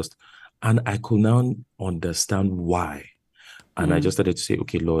 just, and I could now understand why. And I just started to say,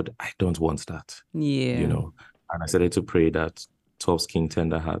 okay, Lord, I don't want that. Yeah. And I started to pray that tough skin,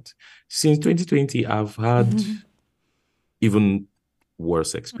 tender heart. Since 2020, I've had even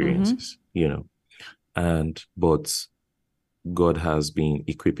worse experiences, but God has been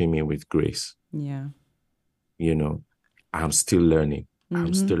equipping me with grace. Yeah. I'm still learning.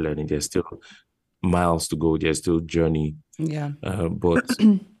 I'm still learning. There's still miles to go. There's still journey. Yeah. But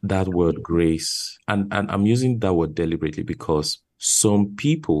that word grace, and I'm using that word deliberately because some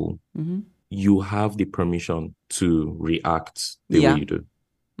people, you have the permission to react the way you do.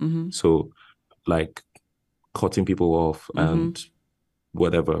 So like cutting people off and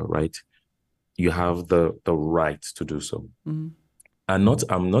whatever, right? You have the right to do so. And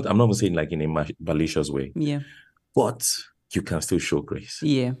I'm not even saying like in a malicious way. Yeah. But you can still show grace.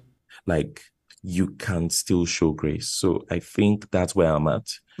 Yeah. Like you can still show grace. So I think that's where I'm at.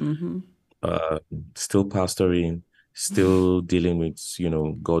 Still pastoring, still dealing with,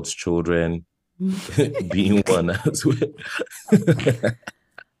 God's children, being one as well.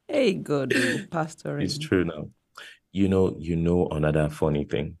 Hey, God, pastoring. It's true now. Another funny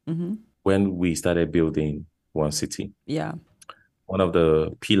thing. When we started building One City, one of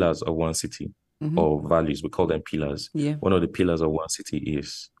the pillars of One City, or values, we call them pillars. Yeah. One of the pillars of One City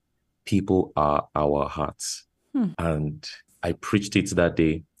is people are our hearts. And I preached it that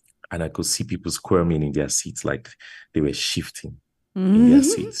day, and I could see people squirming in their seats, like they were shifting in their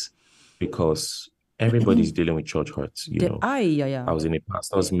seats, because everybody's dealing with church hurts. I was in a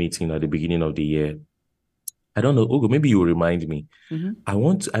pastor's meeting at the beginning of the year. I don't know, Ugo, maybe you remind me. I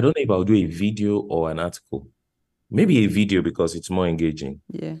don't know if I'll do a video or an article. Maybe a video because it's more engaging.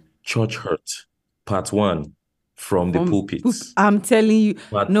 Yeah. Church hurt, part 1. From the pulpits. I'm telling you.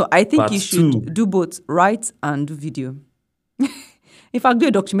 I think you should 2. do both, write and do video. In fact, do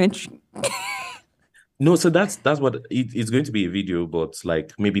a documentary. No, so that's what it's going to be a video, but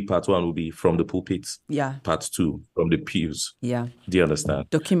like maybe part one will be from the pulpit, Yeah. part two from the pews. Yeah. Do you understand?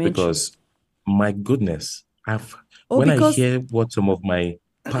 Documentary. Because my goodness, Oh, when I because hear what some of my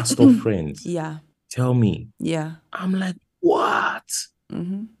pastor friends yeah. tell me, Yeah. I'm like, what?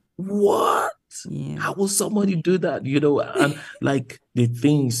 Mm-hmm. What? Yeah. How will somebody do that? You know, and like the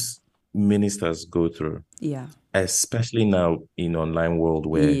things ministers go through, Yeah. especially now in online world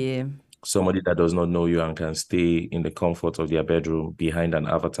where Yeah. somebody that does not know you and can stay in the comfort of their bedroom behind an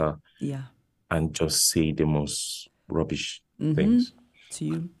avatar Yeah. and just say the most rubbish Mm-hmm. things. To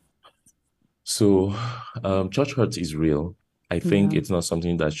you. So, church hurt is real. I think Yeah. it's not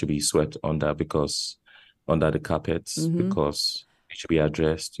something that should be swept under the carpets Mm-hmm. because it should be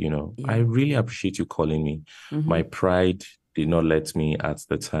addressed. You know, I Yeah. really appreciate you calling me. Mm-hmm. My pride did not let me at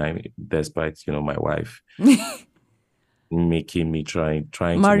the time, despite my wife making me trying to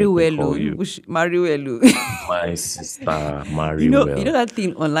make me call you. Mariwelu. My sister, You marry know well. that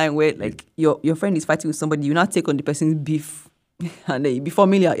thing online where like your friend is fighting with somebody, you not take on the person's beef, and then you be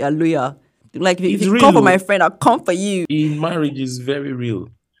familiar, you're loyal. Like if It's you come for real. my friend, I'll come for you. In marriage is very real.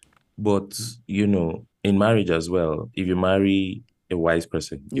 But in marriage as well, if you marry a wise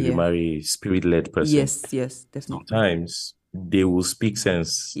person, if you Yeah. marry a spirit-led person, Yes, definitely. sometimes they will speak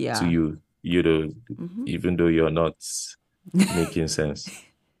sense to Yeah. you, even though you're not making sense.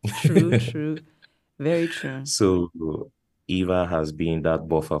 True. Very true. So Eva has been that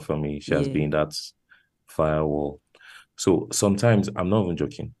buffer for me. She has Yeah. been that firewall. So sometimes I'm not even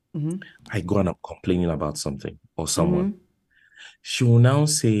joking. Mm-hmm. I go and I'm complaining about something or someone. She will now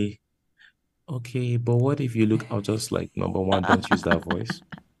say, okay, but what if you look out just like number one, don't use that voice.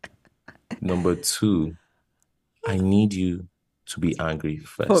 Number two, I need you to be angry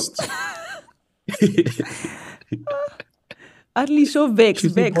first. At least show vex.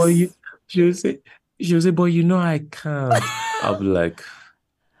 She'll say, boy, I can't. I'll be like,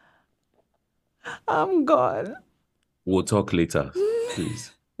 I'm gone. we'll talk later,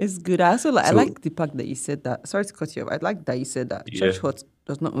 please. It's good. I like the fact that you said that. Sorry to cut you off. I like that you said that church hurt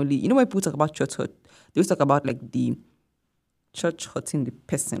does not only, when people talk about church hurt, they always talk about like the church hurting the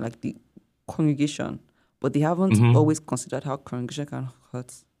person, like the congregation, but they haven't always considered how congregation can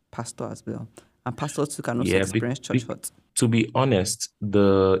hurt pastor as well, and pastors too can also experience church hurt. To be honest,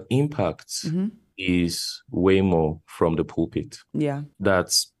 the impact is way more from the pulpit. Yeah,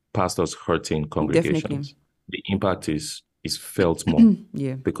 that's pastors hurting congregations. Definitely. The impact is felt more.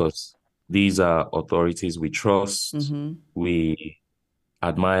 Yeah, because these are authorities we trust, we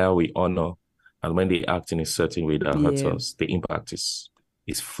admire, we honor, and when they act in a certain way that hurts us, the impact is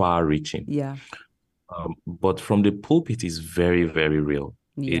far-reaching. Yeah. But from the pulpit is very, very real.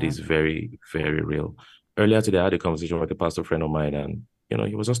 Yeah. It is very, very real. Earlier today, I had a conversation with a pastor friend of mine, and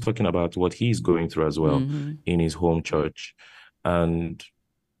he was just talking about what he's going through as well in his home church, and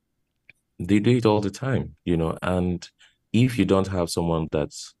they do it all the time, and if you don't have someone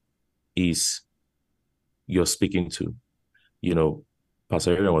that is you're speaking to,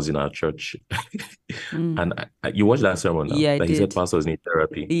 Pastor Aaron was in our church, and you watched that sermon now? Yeah, I that did. He said pastors need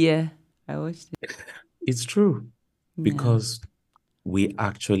therapy. Yeah, I watched it. It's true, because we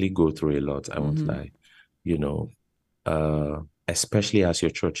actually go through a lot, I won't lie, especially as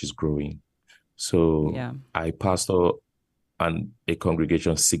your church is growing. So I pastor and a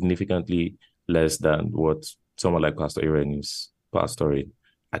congregation significantly less than what someone like Pastor Aaron is pastoring.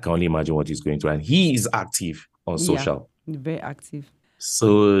 I can only imagine what he's going through. And he is active on social. Very active.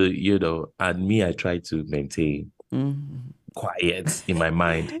 So, and me, I try to maintain quiet in my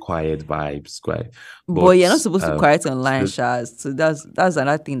mind, quiet vibes, quiet. But you're not supposed to quiet online, Shaz. So that's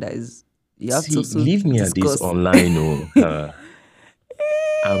another thing that is you have to leave me discuss. At this online.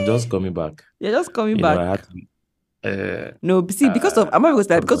 I'm just coming back. You're just coming back. I had to, no, see, because of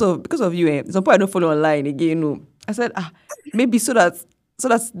because of you, some people I don't follow online again. I said, maybe so that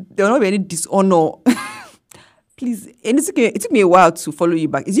there will not be any dishonor. Please, and it took me a while to follow you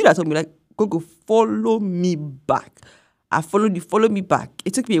back. It's you that told me like, go follow me back. I followed you, follow me back.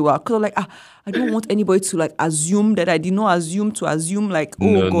 It took me a while because I'm like, I don't want anybody to like assume that I did not assume like,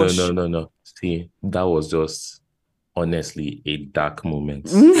 gosh. No. See, that was just honestly a dark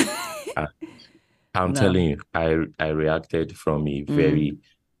moment. I'm telling you, I reacted from a very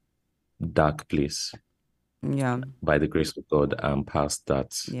dark place. Yeah. By the grace of God, I'm past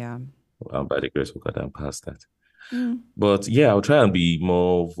that. Yeah. By the grace of God, I'm past that. But I'll try and be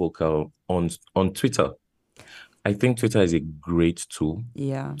more vocal on Twitter. I think Twitter is a great tool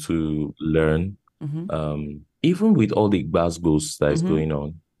to learn. Even with all the goals that is going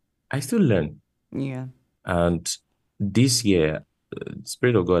on, I still learn. Yeah. And this year,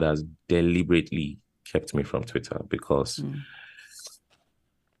 Spirit of God has deliberately kept me from Twitter because Mm.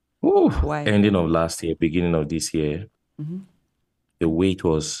 ooh, Why? ending of last year, beginning of this year, Mm-hmm. the way it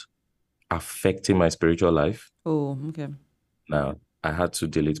was affecting my spiritual life. Oh, okay. Now I had to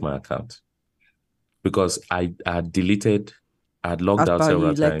delete my account because I had logged out After several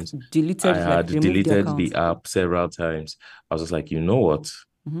you like times. I deleted, like had removed the deleted the account. app several times. I was just like, you know what?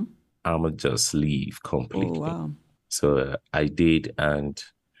 Mm-hmm. I'm gonna just leave Oh, completely. wow. So I did, and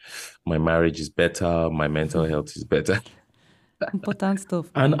my marriage is better. My mental health is better. Important stuff.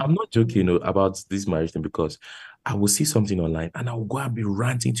 And I'm not joking, about this marriage thing because I will see something online and I'll go and be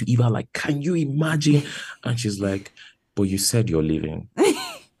ranting to Eva, like, can you imagine? And she's like, but you said you're leaving.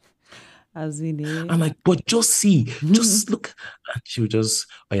 As in, I'm like, but just see, just look. And she would just,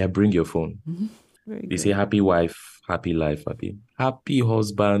 oh yeah, bring your phone. very They say good. happy wife, happy life, happy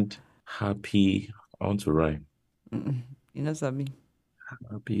husband, happy, I want to rhyme, Mm-mm. You know, Sabi.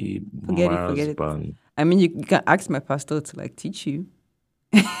 happy Forget it, forget it. husband. I mean, you can ask my pastor to like teach you.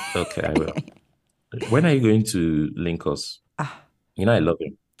 Okay, I will. When are you going to link us? Ah, I love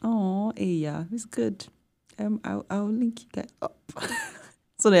him. oh, yeah, it's good. I'll link you guys up.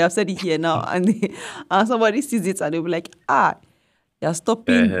 So they have said it here now, and and somebody sees it, and they'll be like, Uh, you're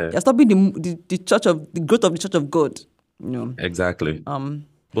stopping the church of the growth of the church of God. You know, exactly. um,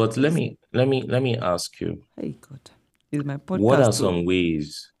 But let me ask you, hey God, it's my what are podcast too. some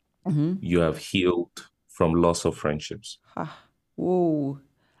ways Mm-hmm. you have healed from loss of friendships? Whoa,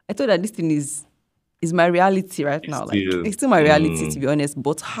 I thought that this thing is my reality right now. Like Still, it's still my reality to mm, be honest.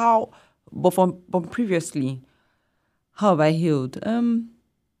 But how? But from previously, how have I healed?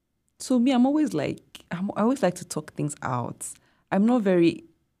 So me, I always like to talk things out. I'm not very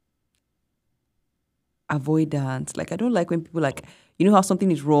avoidant. Like I don't like when people like, you know how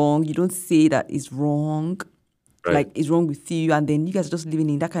something is wrong, you don't say that it's wrong, right. like it's wrong with you, and then you guys are just living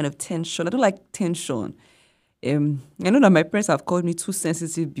in that kind of tension. I don't like tension. I know that my parents have called me too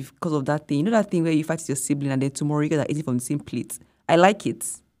sensitive because of that thing. You know that thing where you fight with your sibling and then tomorrow you guys are eating from the same plate. I like it,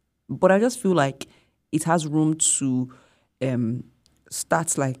 but I just feel like it has room to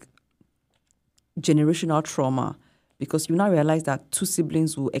start like generational trauma because you now realize that two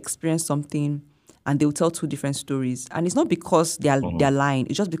siblings will experience something and they'll tell two different stories. And it's not because they're Mhm. lying.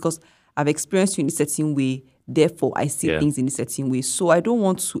 It's just because I've experienced you in a certain way. Therefore, I see Yeah. things in a certain way. So I don't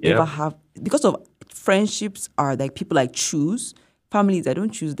want to ever Yep. have, because of friendships are like people I choose. Families, I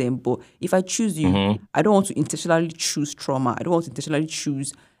don't choose them. But if I choose you, Mm-hmm. I don't want to intentionally choose trauma. I don't want to intentionally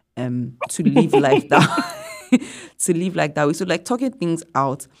choose to live life that to live like that way. So like talking things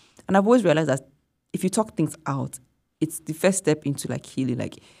out. And I've always realized that if you talk things out, it's the first step into like healing.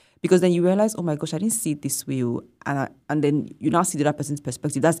 Like because then you realize, oh my gosh, I didn't see it this way. And then you now see the other person's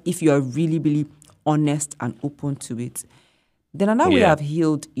perspective. That's if you are really, really honest and open to it. Then another way Yeah. I've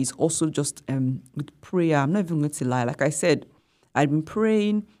healed is also just with prayer. I'm not even going to lie. Like I said, I've been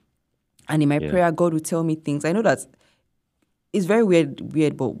praying, and in my Yeah. prayer, God will tell me things. I know that it's very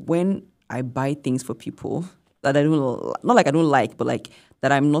weird, but when I buy things for people that I don't, not like I don't like, but like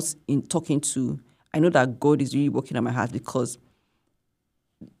that I'm not in talking to, I know that God is really working on my heart because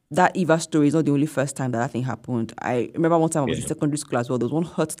that Eva story is not the only first time that thing happened. I remember one time I was in Yeah. secondary school as well. There was one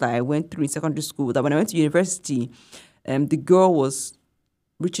hurt that I went through in secondary school that when I went to university, the girl was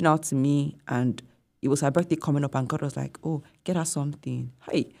reaching out to me and it was her birthday coming up and God was like, oh, get her something.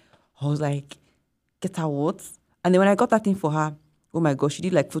 Hey, I was like, get her what? And then when I got that thing for her, oh my gosh, she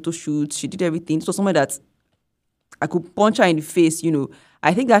did like photo shoots, she did everything. So someone that I could punch her in the face, you know.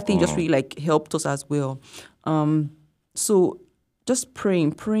 I think that thing just Mm. really like helped us as well. So just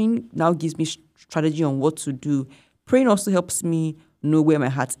praying now gives me strategy on what to do. Praying also helps me know where my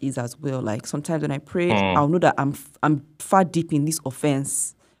heart is as well. Like sometimes when I pray, Mm. I'll know that I'm far deep in this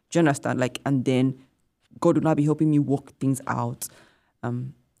offense. Do you understand? Like, and then God will not be helping me work things out.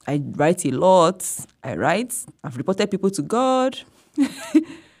 I write a lot. I've reported people to God.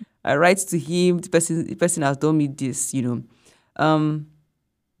 I write to him. The person has done me this, you know.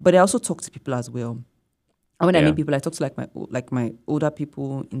 But I also talk to people as well. And when I Yeah. mean people, I talk to like my older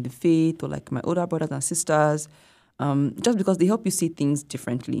people in the faith or like my older brothers and sisters, just because they help you see things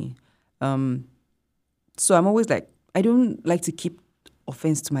differently. So I'm always like, I don't like to keep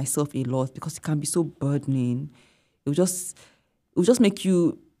offense to myself a lot because it can be so burdening. It will just make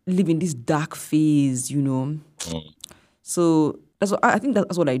you live in this dark phase, you know. Mm. So I think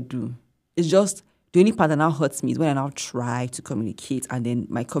that's what I do. It's just the only part that now hurts me is when I now try to communicate and then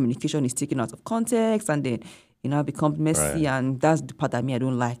my communication is taken out of context and then it now becomes messy Right. and that's the part that I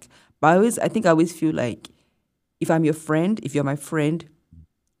don't like. But I think I always feel like if I'm your friend, if you're my friend,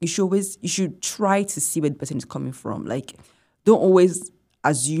 you should try to see where the person is coming from. Like don't always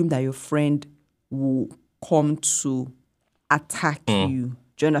assume that your friend will come to attack you.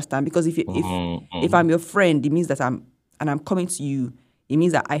 Do you understand? Because if I'm your friend, it means that I'm coming to you. It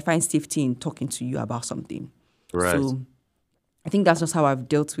means that I find safety in talking to you about something. Right. So I think that's just how I've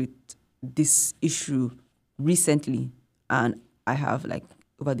dealt with this issue recently, and I have like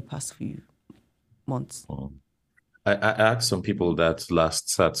over the past few months. I asked some people that last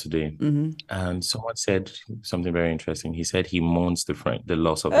Saturday, and someone said something very interesting. He said he mourns the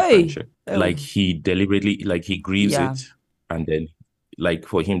loss of the friendship. Like he deliberately, like he grieves it, and then, like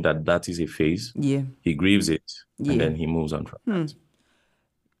for him, that is a phase. Yeah, he grieves it, and then he moves on from that.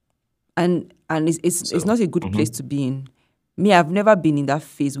 And it's not a good place to be in. Me, I've never been in that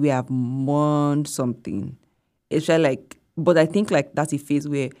phase where I've mourned something. It's like, but I think like that's a phase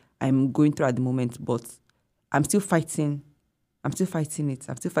where I'm going through at the moment, but I'm still fighting. I'm still fighting it.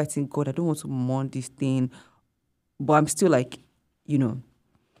 I'm still fighting God. I don't want to mourn this thing. But I'm still like,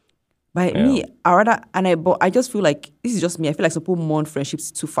 But me, but I just feel like, this is just me. I feel like some people mourn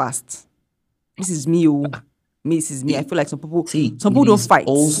friendships too fast. This is me. This is me. I feel like some people don't fight. Some people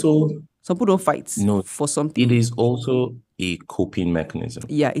don't fight for something. It is also a coping mechanism.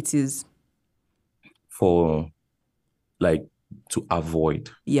 Yeah, it is. For like to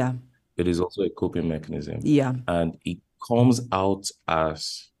avoid. Yeah. It is also a coping mechanism. Yeah. And it comes out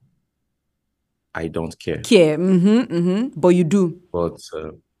as I don't care. But you do. But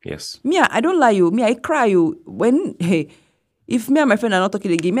yes. Me, I don't lie you. Me, I cry you. If me and my friend are not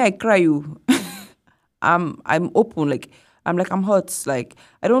talking again, me, I cry you. I'm open, like I'm hurt. Like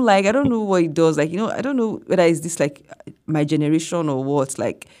I don't know what it does. Like, I don't know whether it's this like my generation or what.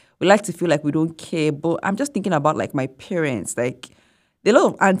 Like we like to feel like we don't care. But I'm just thinking about like my parents. Like there are a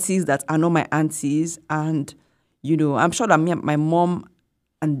lot of aunties that are not my aunties, and I'm sure that my mom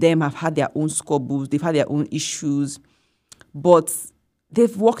and them have had their own squabbles. They've had their own issues, but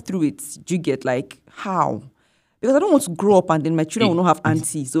they've walked through it. Do you get like how? Because I don't want to grow up and then my children will not have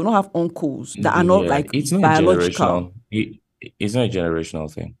aunties, they will not have uncles that are not like it's not biological. It's not a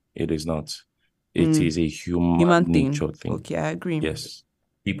generational thing. It is not. It is a human nature thing. Okay, I agree. Yes.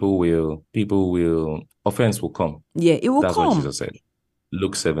 People will, offense will come. Yeah, it will come. That's what Jesus said.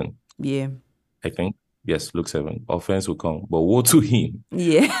 Luke 7. Yeah. I think. Yes, Luke 7. Offense will come. But woe to him.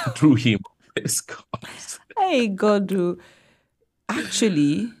 Yeah. Through him, offense comes. Hey, God.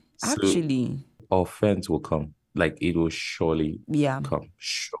 Actually. Offense will come. Like it will surely come.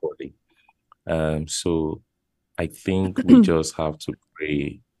 Surely. So I think we just have to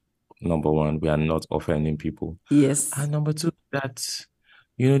pray. Number one, we are not offending people. Yes. And number two, that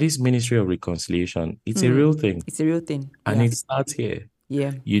this ministry of reconciliation, it's a real thing. It's a real thing. And it starts here.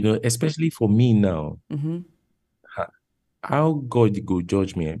 Yeah. Especially for me now. How God go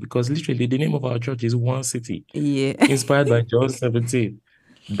judge me? Because literally the name of our church is One City. Yeah. Inspired by John 17.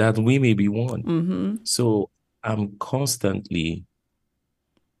 That we may be one. So I'm constantly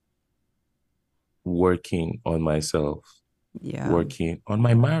working on myself, working on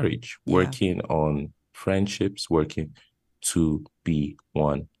my marriage, working on friendships, working to be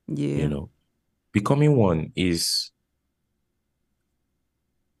one. Becoming one is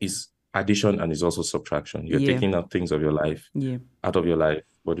addition and is also subtraction. You're taking out things of your life out of your life,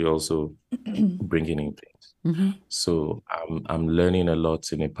 but you're also bringing in things. So I'm learning a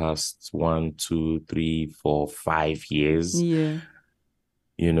lot in the past 1, 2, 3, 4, 5 years.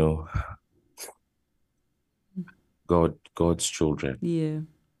 God's children. Yeah.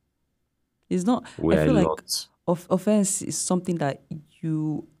 It's not. I feel like offense is something that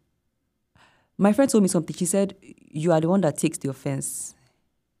my friend told me something. She said you are the one that takes the offense.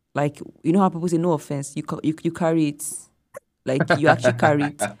 Like, how people say no offense, you carry it. Like you actually carry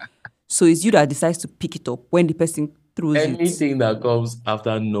it. So it's you that decides to pick it up when the person throws anything that comes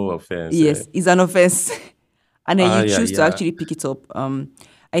after no offense. Yes, it's an offense. And then you choose to actually pick it up.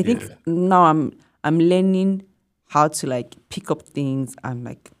 I think now I'm learning how to like pick up things and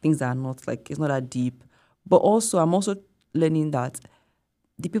like things that are not like, it's not that deep. But also I'm also learning that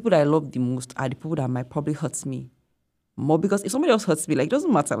the people that I love the most are the people that might probably hurt me more, because if somebody else hurts me, like, it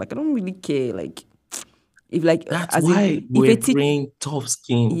doesn't matter. Like, I don't really care. Like, if like that's why we're bring tough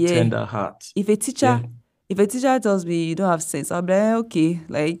skin, tender heart. If a teacher tells me you don't have sense, I'll be like, okay,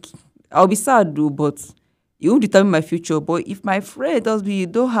 like I'll be sad though, but you won't determine my future. But if my friend tells me you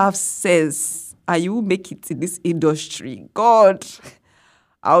don't have sense and you will make it in this industry, God,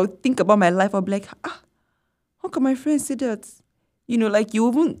 I'll think about my life. I'll be like, how can my friend say that? Like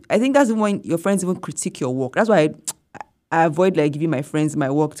I think that's when your friends even critique your work. That's why I avoid like giving my friends my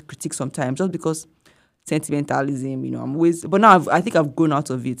work to critique sometimes, just because sentimentalism, I'm always, but now I think I've grown out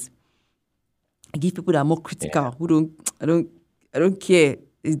of it. I give people that are more critical, who I don't care.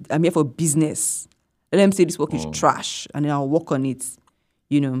 I'm here for business. Let them say this work is trash, and then I'll work on it.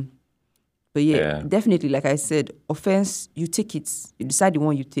 But Yeah. definitely, like I said, offense, you take it. You decide the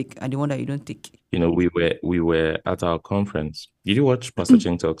one you take and the one that you don't take. We were at our conference. Did you watch Pastor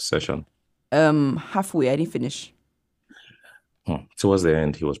Ching Talk's session? Halfway, I didn't finish. Towards the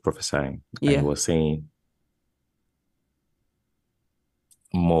end, he was prophesying. And he was saying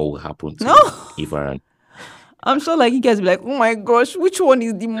more will happen to Eva. I'm sure like you guys be like, oh my gosh, which one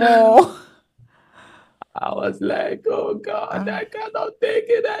is the more? I was like, oh God, I cannot take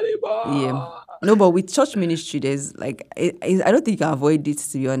it anymore. Yeah. No, but with church ministry, there's like, I don't think you can avoid it,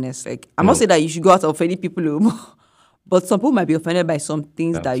 to be honest. Like, I'm not saying that you should go out offending people, but some people might be offended by some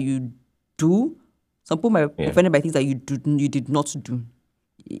things that you do. Some people might be offended by things that you did not do.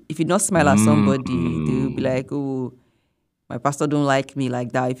 If you not smile at somebody, they will be like, oh, my pastor don't like me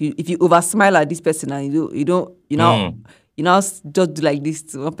like that. If you over smile at this person and you now just do like this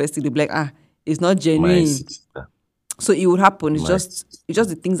to one person, they'll be like, it's not genuine. So it would happen. It's just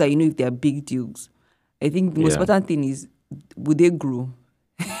the things that if they're big deals. I think the most important thing is, would they grow?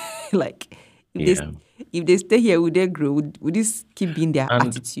 Like if they stay here, would they grow? Would this keep being their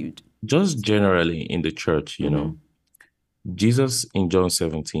attitude? Just generally in the church, Jesus in John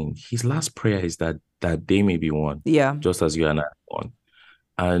 17, his last prayer is that they may be one. Yeah. Just as you and I are one.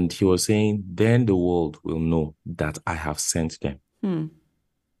 And he was saying, then the world will know that I have sent them.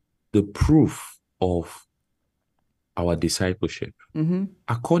 The proof of our discipleship,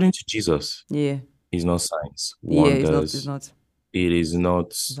 according to Jesus, is not signs, wonders. It's not. It is not,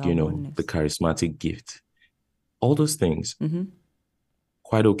 the charismatic gift. All those things,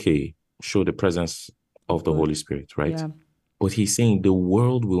 quite okay, show the presence of the Holy Spirit, right? Yeah. But he's saying the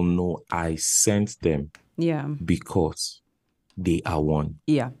world will know I sent them because they are one.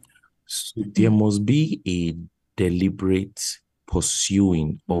 Yeah. So there must be a deliberate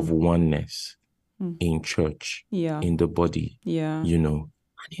pursuing of oneness in church, in the body, and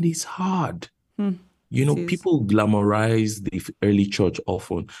it is hard. People glamorize the early church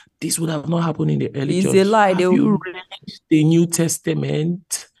often. This would have not happened in the early church. It's a lie. Have you read the New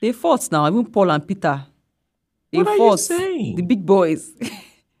Testament? They fought now, even Paul and Peter. What are you saying? The big boys.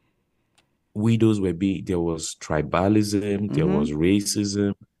 Widows were big. There was tribalism. There was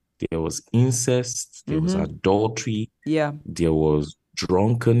racism. There was incest. There was adultery. Yeah. There was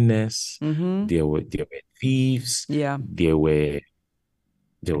drunkenness. There were thieves. Yeah. There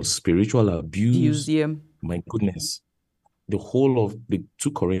was spiritual abuse. My goodness. The whole of the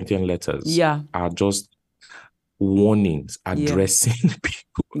 2 Corinthian letters are just warnings addressing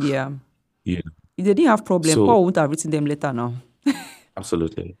people. Yeah. If they didn't have problem, Paul wouldn't have written them later now.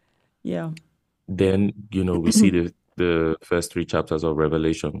 Absolutely. Yeah. Then, we see the first 3 chapters of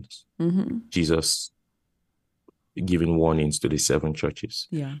Revelations. Jesus giving warnings to the 7 churches.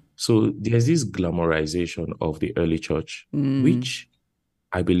 Yeah. So there's this glamorization of the early church, which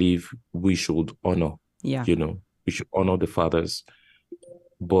I believe we should honor. Yeah. We should honor the fathers.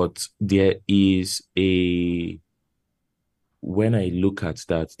 But there is when I look at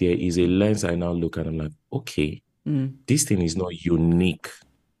that, there is a lens I now look at. I'm like, okay, this thing is not unique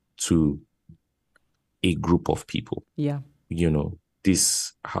to a group of people. Yeah.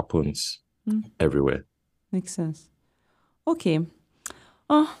 This happens everywhere. Makes sense. Okay.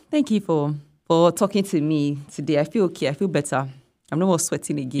 Oh, thank you for talking to me today. I feel okay. I feel better. I'm no more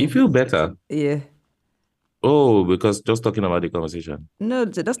sweating again. You feel better? Yeah. Oh, because just talking about the conversation. No,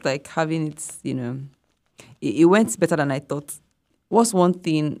 just like having it, it went better than I thought. What's one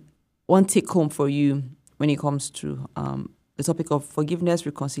take home for you when it comes to the topic of forgiveness,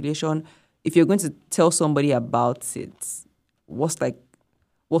 reconciliation? If you're going to tell somebody about it, what's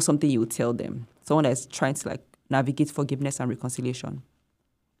something you would tell them? Someone that's trying to navigate forgiveness and reconciliation.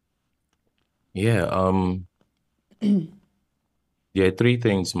 Yeah. There are 3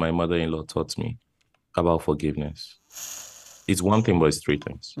 things my mother-in-law taught me about forgiveness. It's one thing, but it's 3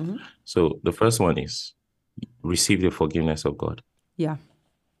 things. So the first one is receive the forgiveness of God. Yeah.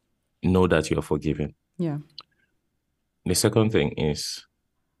 Know that you're forgiven. Yeah. The second thing is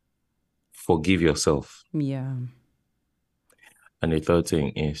forgive yourself. Yeah. And the third thing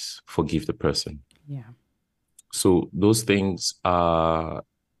is forgive the person. Yeah. So those things are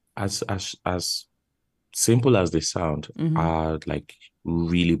as simple as they sound, are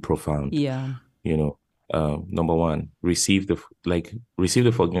really profound. Yeah. Number one, receive the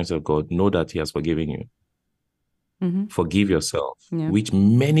forgiveness of God. Know that He has forgiven you. Forgive yourself, which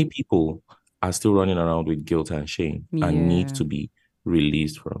many people are still running around with guilt and shame and need to be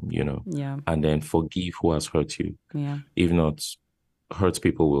released from, and then forgive who has hurt you. Yeah. If not, hurt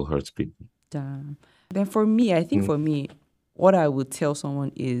people will hurt people. Then for me, I think what I would tell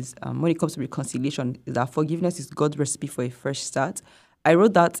someone is, when it comes to reconciliation, is that forgiveness is God's recipe for a fresh start. I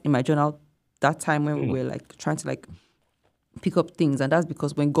wrote that in my journal that time when we were like trying to like pick up things, and that's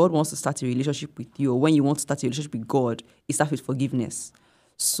because when God wants to start a relationship with you, or when you want to start a relationship with God, it starts with forgiveness.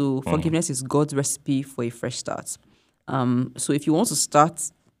 So forgiveness is God's recipe for a fresh start. So if you want to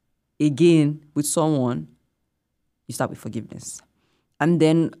start again with someone, you start with forgiveness. And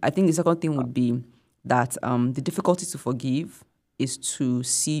then I think the second thing would be that the difficulty to forgive is to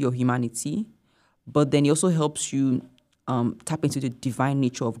see your humanity, but then it also helps you tap into the divine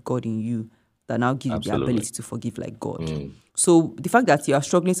nature of God in you that now gives you the ability to forgive like God. So the fact that you are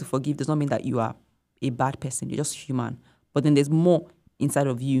struggling to forgive does not mean that you are a bad person. You're just human. But then there's more inside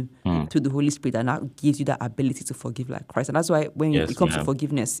of you through the Holy Spirit that now gives you that ability to forgive like Christ. And that's why when it comes to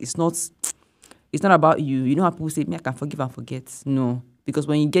forgiveness, it's not about you. You know how people say, me, I can forgive and forget. No. Because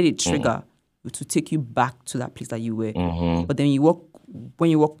when you get it trigger, it will take you back to that place that you were. But then when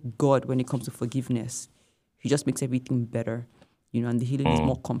you walk with God, when it comes to forgiveness, He just makes everything better, and the healing is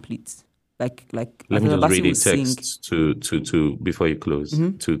more complete. Like let me just read a text to before you close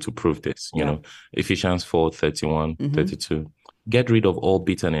to prove this. You know, Ephesians 4:31, 32. Get rid of all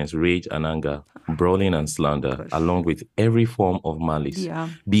bitterness, rage, and anger, brawling and slander, along with every form of malice. Yeah.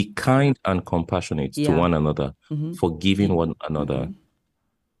 Be kind and compassionate to one another, forgiving one another,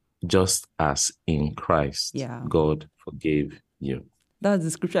 just as in Christ God forgave you. That's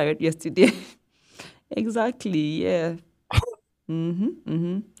the scripture I read yesterday. Exactly, yeah.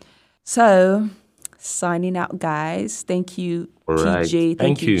 So, signing out, guys. Thank you, PJ.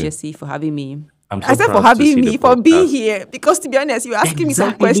 Thank you, Jesse, for having me. I said for having me, for being here. Because to be honest, you were asking me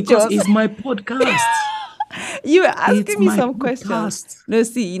some questions. Because it's my podcast. You were asking me some questions. No,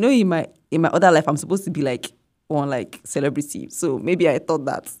 see, in my other life, I'm supposed to be like one like celebrity. So maybe I thought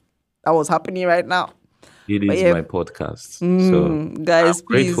that was happening right now. It is my podcast. So guys,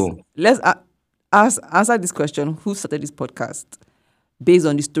 please, let's answer this question. Who started this podcast? Based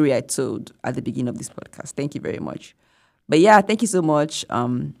on the story I told at the beginning of this podcast. Thank you very much. But yeah, thank you so much.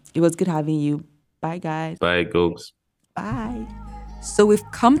 It was good having you. Bye, guys. Bye, Gogs. Bye. So we've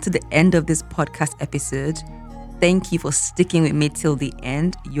come to the end of this podcast episode. Thank you for sticking with me till the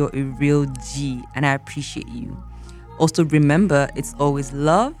end. You're a real G, and I appreciate you. Also, remember, it's always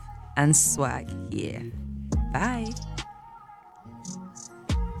love and swag here. Bye.